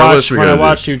our list. When I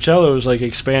watched Uccello's like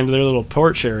expand their little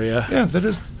porch area. Yeah, that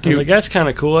is. I was like, that's kind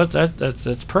of cool.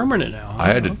 That's permanent now. I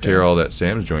had to tear all that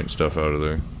Sam's joint stuff out of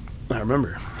there. I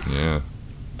remember. Yeah,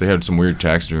 they had some weird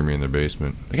taxidermy in their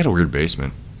basement. They got a weird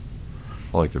basement.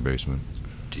 I like their basement.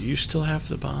 Do you still have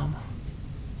the bomb?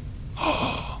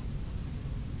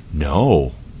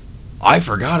 No, I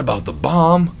forgot about the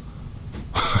bomb.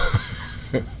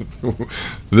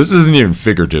 This isn't even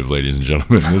figurative, ladies and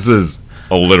gentlemen. This is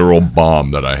a literal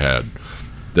bomb that I had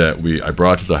that I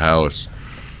brought to the house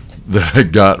that I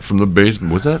got from the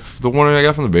basement. Was that the one I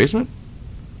got from the basement?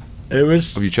 It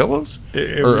was of Uccello's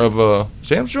or of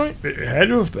Sam's joint. It had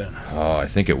to have been. Oh, I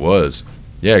think it was.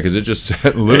 Yeah, because it just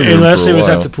sat living there unless for a it was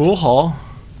while. at the pool hall.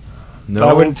 No, but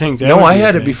I wouldn't think that. No, I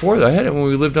had it before that. I had it when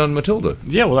we lived on Matilda.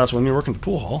 Yeah, well, that's when you were working at the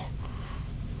pool hall.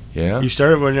 Yeah. You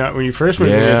started when you first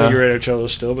went there. I think you were at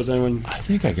Uccello's still, but then when I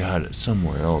think I got it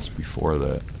somewhere else before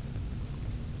that.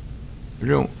 I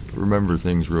don't remember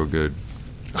things real good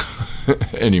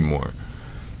anymore.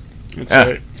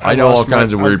 I know all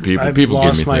kinds of weird people. People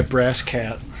give me things. I lost my brass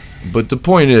cat. But the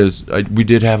point is,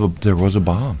 there was a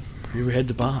bomb. We had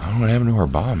the bomb. I don't know what happened to our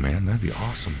bomb, man. That'd be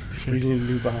awesome. We need a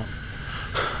new bomb.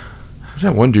 Who's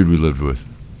that one dude we lived with?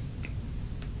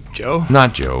 Joe?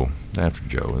 Not Joe. After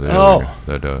Joe.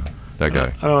 That guy.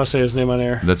 I don't want to say his name on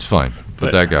air. That's fine.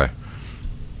 But that guy.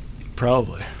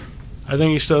 Probably. I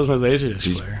think he still has my Laserdisc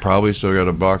He's player. probably still got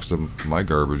a box of my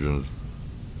garbage. And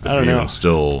I don't know.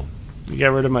 Still. You got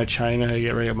rid of my China. You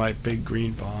got rid of my big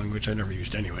green bong, which I never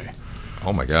used anyway.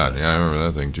 Oh my God! Yeah, I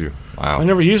remember that thing too. Wow. I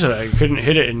never used it. I couldn't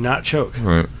hit it and not choke.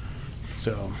 Right.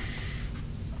 So.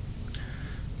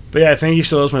 But yeah, I think he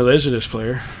still has my Laserdisc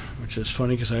player, which is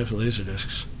funny because I have the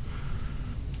Laserdiscs.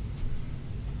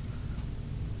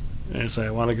 And it's like,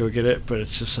 I want to go get it, but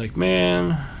it's just like,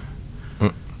 man,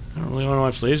 I don't really want to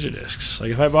watch Laserdiscs.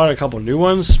 Like, if I bought a couple new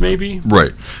ones, maybe.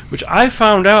 Right. Which I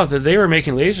found out that they were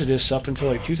making Laserdiscs up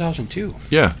until like 2002.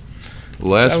 Yeah. The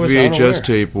last VHS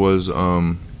tape was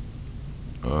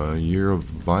Year of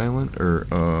Violence,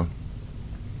 or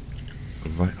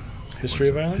History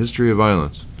of Violence? History of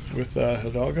Violence. With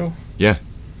Hidalgo? Yeah.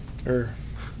 Or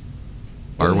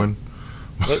Arwen.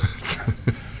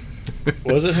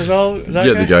 Was it Hidalgo?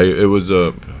 Yeah, the guy. It was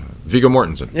Viggo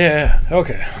Mortensen. Yeah.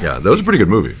 Okay. Yeah, that was a pretty good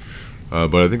movie.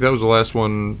 But I think that was the last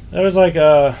one. That was like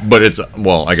But it's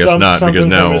I guess not, because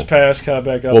now from his past caught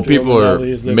back up. Well, people are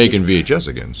making VHS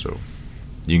again, so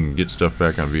you can get stuff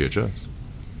back on VHS.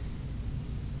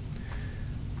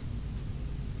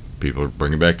 People are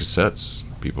bringing back cassettes.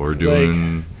 People are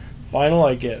doing vinyl.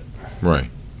 I get right.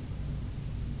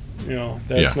 You know,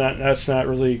 that's not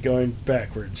really going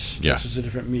backwards. Yeah. This is a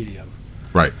different medium.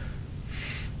 Right.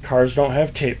 Cars don't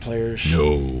have tape players.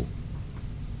 No.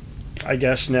 I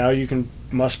guess now you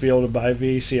must be able to buy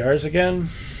VCRs again.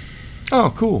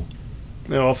 Oh, cool.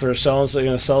 You know, if they're going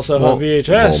to sell stuff on VHS.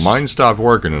 Well, mine stopped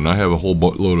working, and I have a whole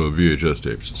load of VHS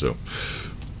tapes. So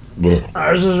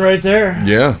ours is right there.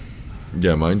 Yeah.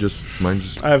 Yeah, mine just.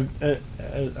 I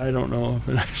don't know if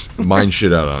it actually mine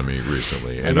shit out on me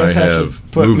recently, and I have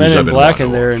put movies Men I've in been Black wanting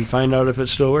in to there watch. and find out if it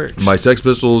still works. My Sex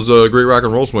Pistols Great Rock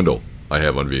and Roll Swindle I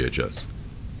have on VHS.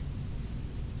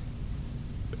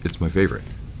 It's my favorite,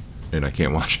 and I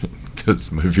can't watch it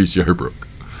because my VCR broke.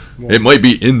 Well, it might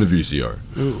be in the VCR.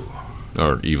 Ooh.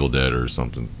 Or Evil Dead or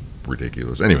something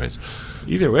ridiculous. Anyways,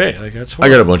 either way, like that's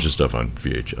horrible. I got a bunch of stuff on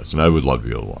VHS, and I would love to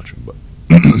be able to watch them, but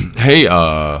Hey,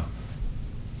 yeah.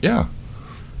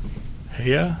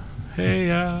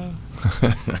 Hey,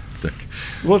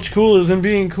 What's cooler than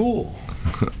being cool?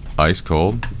 Ice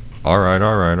cold. All right.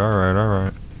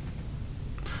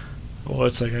 Well,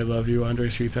 it's like I love you, Andre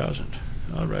 3000.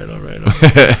 All right.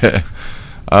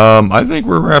 I think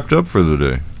we're wrapped up for the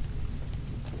day.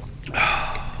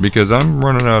 Because I'm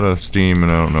running out of steam,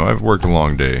 and I don't know. I've worked a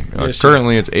long day.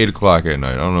 Currently, it's 8 o'clock at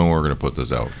night. I don't know when we're going to put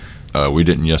this out. We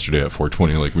didn't yesterday at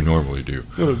 4:20 like we normally do.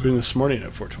 It would have been this morning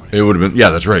at 4:20. It would have been, yeah,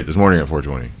 that's right, this morning at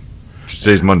 4:20.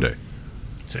 Today's Monday.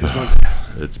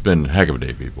 It's been a heck of a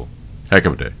day, people. Heck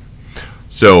of a day.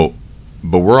 So,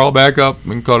 but we're all back up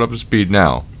and caught up to speed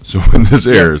now. So when this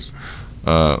airs,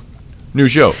 new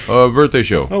show, birthday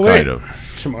show, kind of.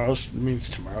 Tomorrow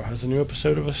has a new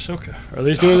episode of Ahsoka. Are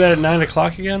they doing that at 9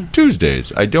 o'clock again?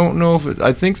 Tuesdays. I don't know if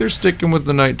I think they're sticking with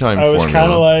the nighttime formula. I was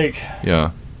kind of like,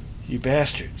 yeah, you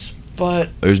bastards. But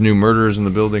there's new murderers in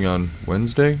the building on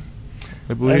Wednesday,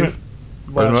 I believe.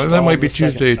 That might be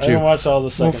Tuesday too. I didn't watch all the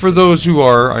second. Well, for those who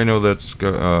are, I know that's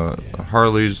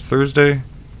Harley's Thursday.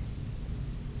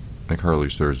 I think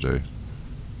Harley's Thursday.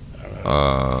 I don't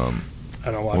know.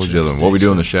 I don't watch. What was the other one? What We Do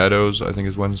in the Shadows, I think,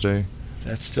 is Wednesday.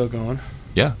 That's still going?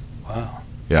 Yeah. Wow.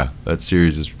 Yeah, that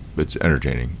series it's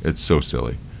entertaining. It's so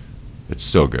silly. It's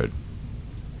so good.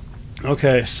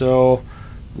 Okay, so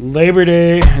Labor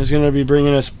Day is going to be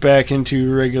bringing us back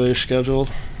into regular schedule.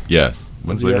 Yes.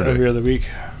 When's Labor Day? Every other week.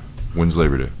 When's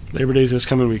Labor Day? Labor Day is this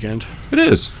coming weekend. It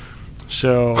is.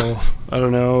 So, I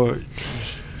don't know.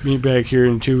 Meet back here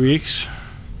in 2 weeks.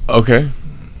 Okay.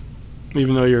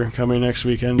 Even though you're coming next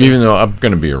weekend. Even though I'm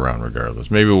going to be around regardless.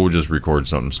 Maybe we'll just record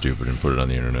something stupid and put it on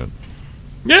the internet.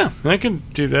 Yeah, I can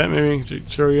do that. Maybe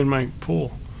throw you in my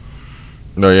pool.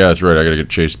 No, yeah, that's right. I got to get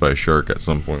chased by a shark at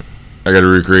some point. I got to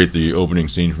recreate the opening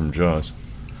scene from Jaws.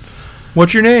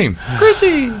 What's your name?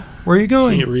 Chrissy. Where are you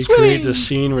going? Can you recreate the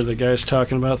scene where the guy's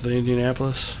talking about the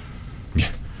Indianapolis?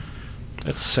 Yeah.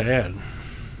 That's sad.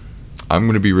 I'm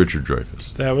going to be Richard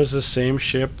Dreyfuss. That was the same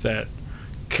ship that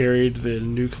carried the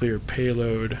nuclear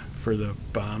payload for the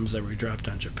bombs that we dropped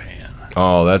on Japan.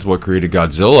 Oh, that's what created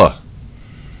Godzilla.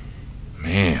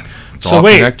 Man, it's all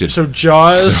connected. So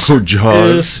Jaws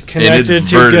is connected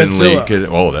to Godzilla.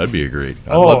 Oh, that'd be great.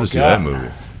 I'd love to see that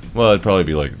movie. Well, it'd probably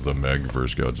be like The Meg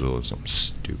versus Godzilla, something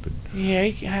stupid.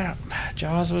 Yeah.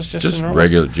 Jaws was just a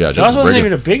regular. Yeah, Jaws wasn't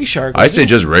even a big shark. I say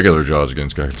just regular Jaws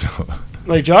against Godzilla.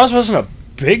 Like Jaws wasn't a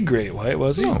big great white,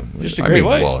 was he? No, just a great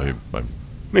white. Well,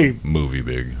 maybe movie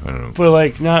big. I don't know. But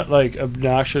like not like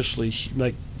obnoxiously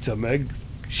like The Meg.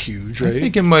 Huge, right? I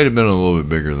think it might have been a little bit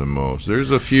bigger than most.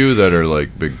 There's a few that are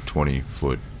like big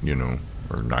 20-foot,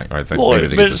 or 9. I think maybe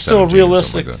they get to 17 it's still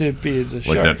realistic like to be the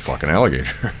shark. Like that fucking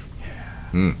alligator. Yeah.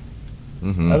 I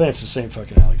think it's the same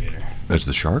fucking alligator. That's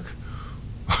the shark?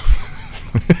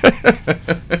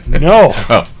 No.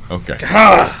 Oh, okay.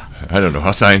 God. I don't know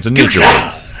how science and nature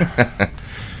work.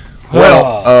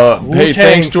 Well, hey,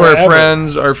 thanks to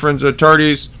our friends at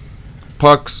Tardy's,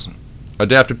 Pucks,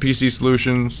 Adaptive PC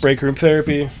Solutions. Break Room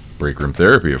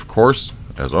Therapy, of course,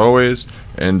 as always.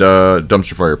 And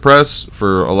Dumpster Fire Press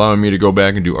for allowing me to go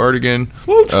back and do art again.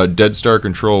 Dead Star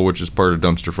Control, which is part of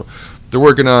Dumpster Fire. They're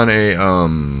working on a,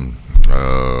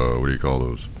 what do you call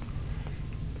those?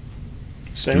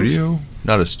 Studio?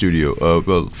 Not a studio,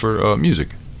 but for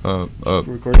music.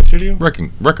 Recording studio?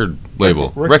 Record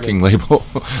label. Wrecking label.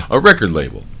 A record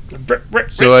label.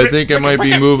 So I think I might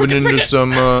be moving into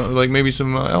some, maybe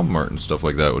some album art and stuff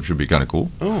like that, which would be kind of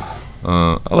cool. Oh.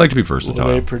 I like to be versatile.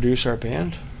 Will they produce our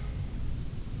band?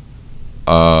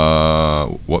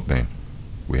 What band?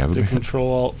 We have a band?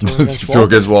 Control Alt Throw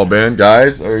Against Wall band.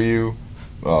 Guys, are you...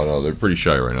 Oh, no, they're pretty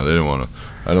shy right now. They don't want to...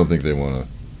 I don't think they want to...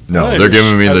 No, they're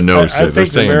giving me the no. I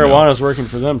think the marijuana's working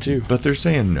for them, too. But they're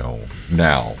saying no.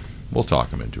 Now. We'll talk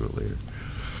them into it later.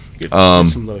 Get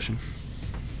some lotion.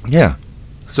 Yeah.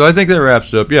 So I think that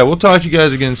wraps up. Yeah, we'll talk to you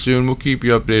guys again soon. We'll keep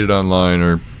you updated online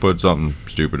or put something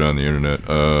stupid on the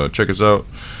internet. Check us out.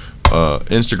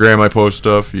 Instagram, I post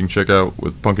stuff. You can check out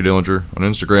with Punky Dillinger on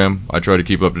Instagram. I try to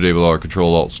keep up to date with all our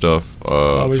Control Alt stuff.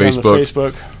 Always Facebook. On the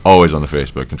Facebook. Always on the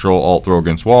Facebook. Control Alt Throw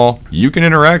Against Wall. You can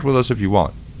interact with us if you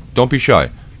want. Don't be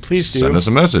shy. Please do. Send us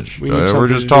a message. We're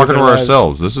just talking to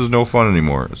ourselves. This is no fun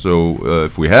anymore. So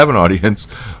if we have an audience,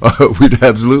 we'd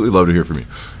absolutely love to hear from you.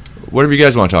 Whatever you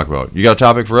guys want to talk about. You got a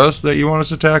topic for us that you want us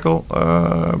to tackle?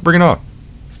 Bring it on.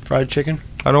 Fried chicken?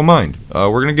 I don't mind.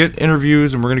 We're going to get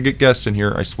interviews and we're going to get guests in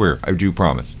here. I swear. I do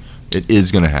promise. It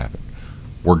is going to happen.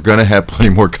 We're going to have plenty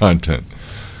more content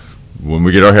when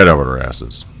we get our head out of our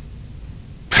asses.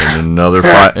 In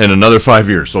another 5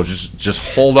 years. So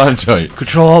just hold on tight.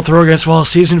 Control Alt Throw Against Wall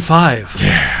Season 5.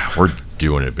 Yeah. We're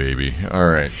doing it, baby. All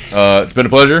right. It's been a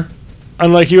pleasure.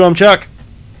 Unlike you, I'm Chuck.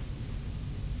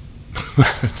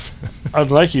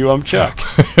 Unlike you, I'm Chuck.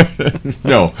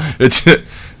 No, it's.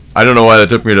 I don't know why that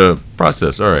took me to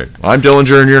process. All right. I'm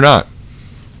Dillinger and you're not.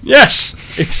 Yes,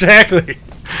 exactly.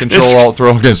 Control Alt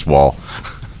throw against wall.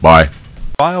 Bye.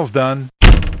 File's done.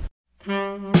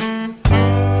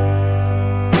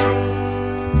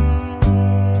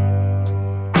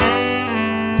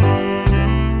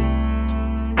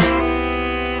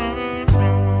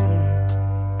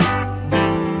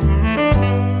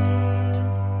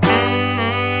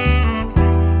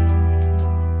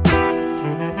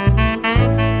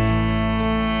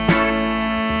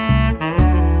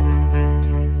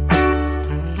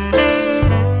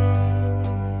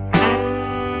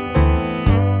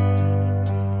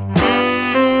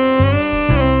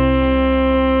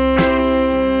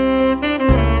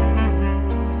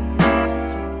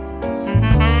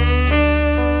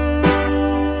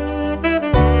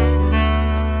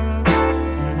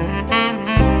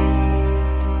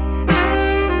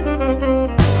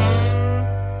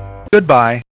 Goodbye.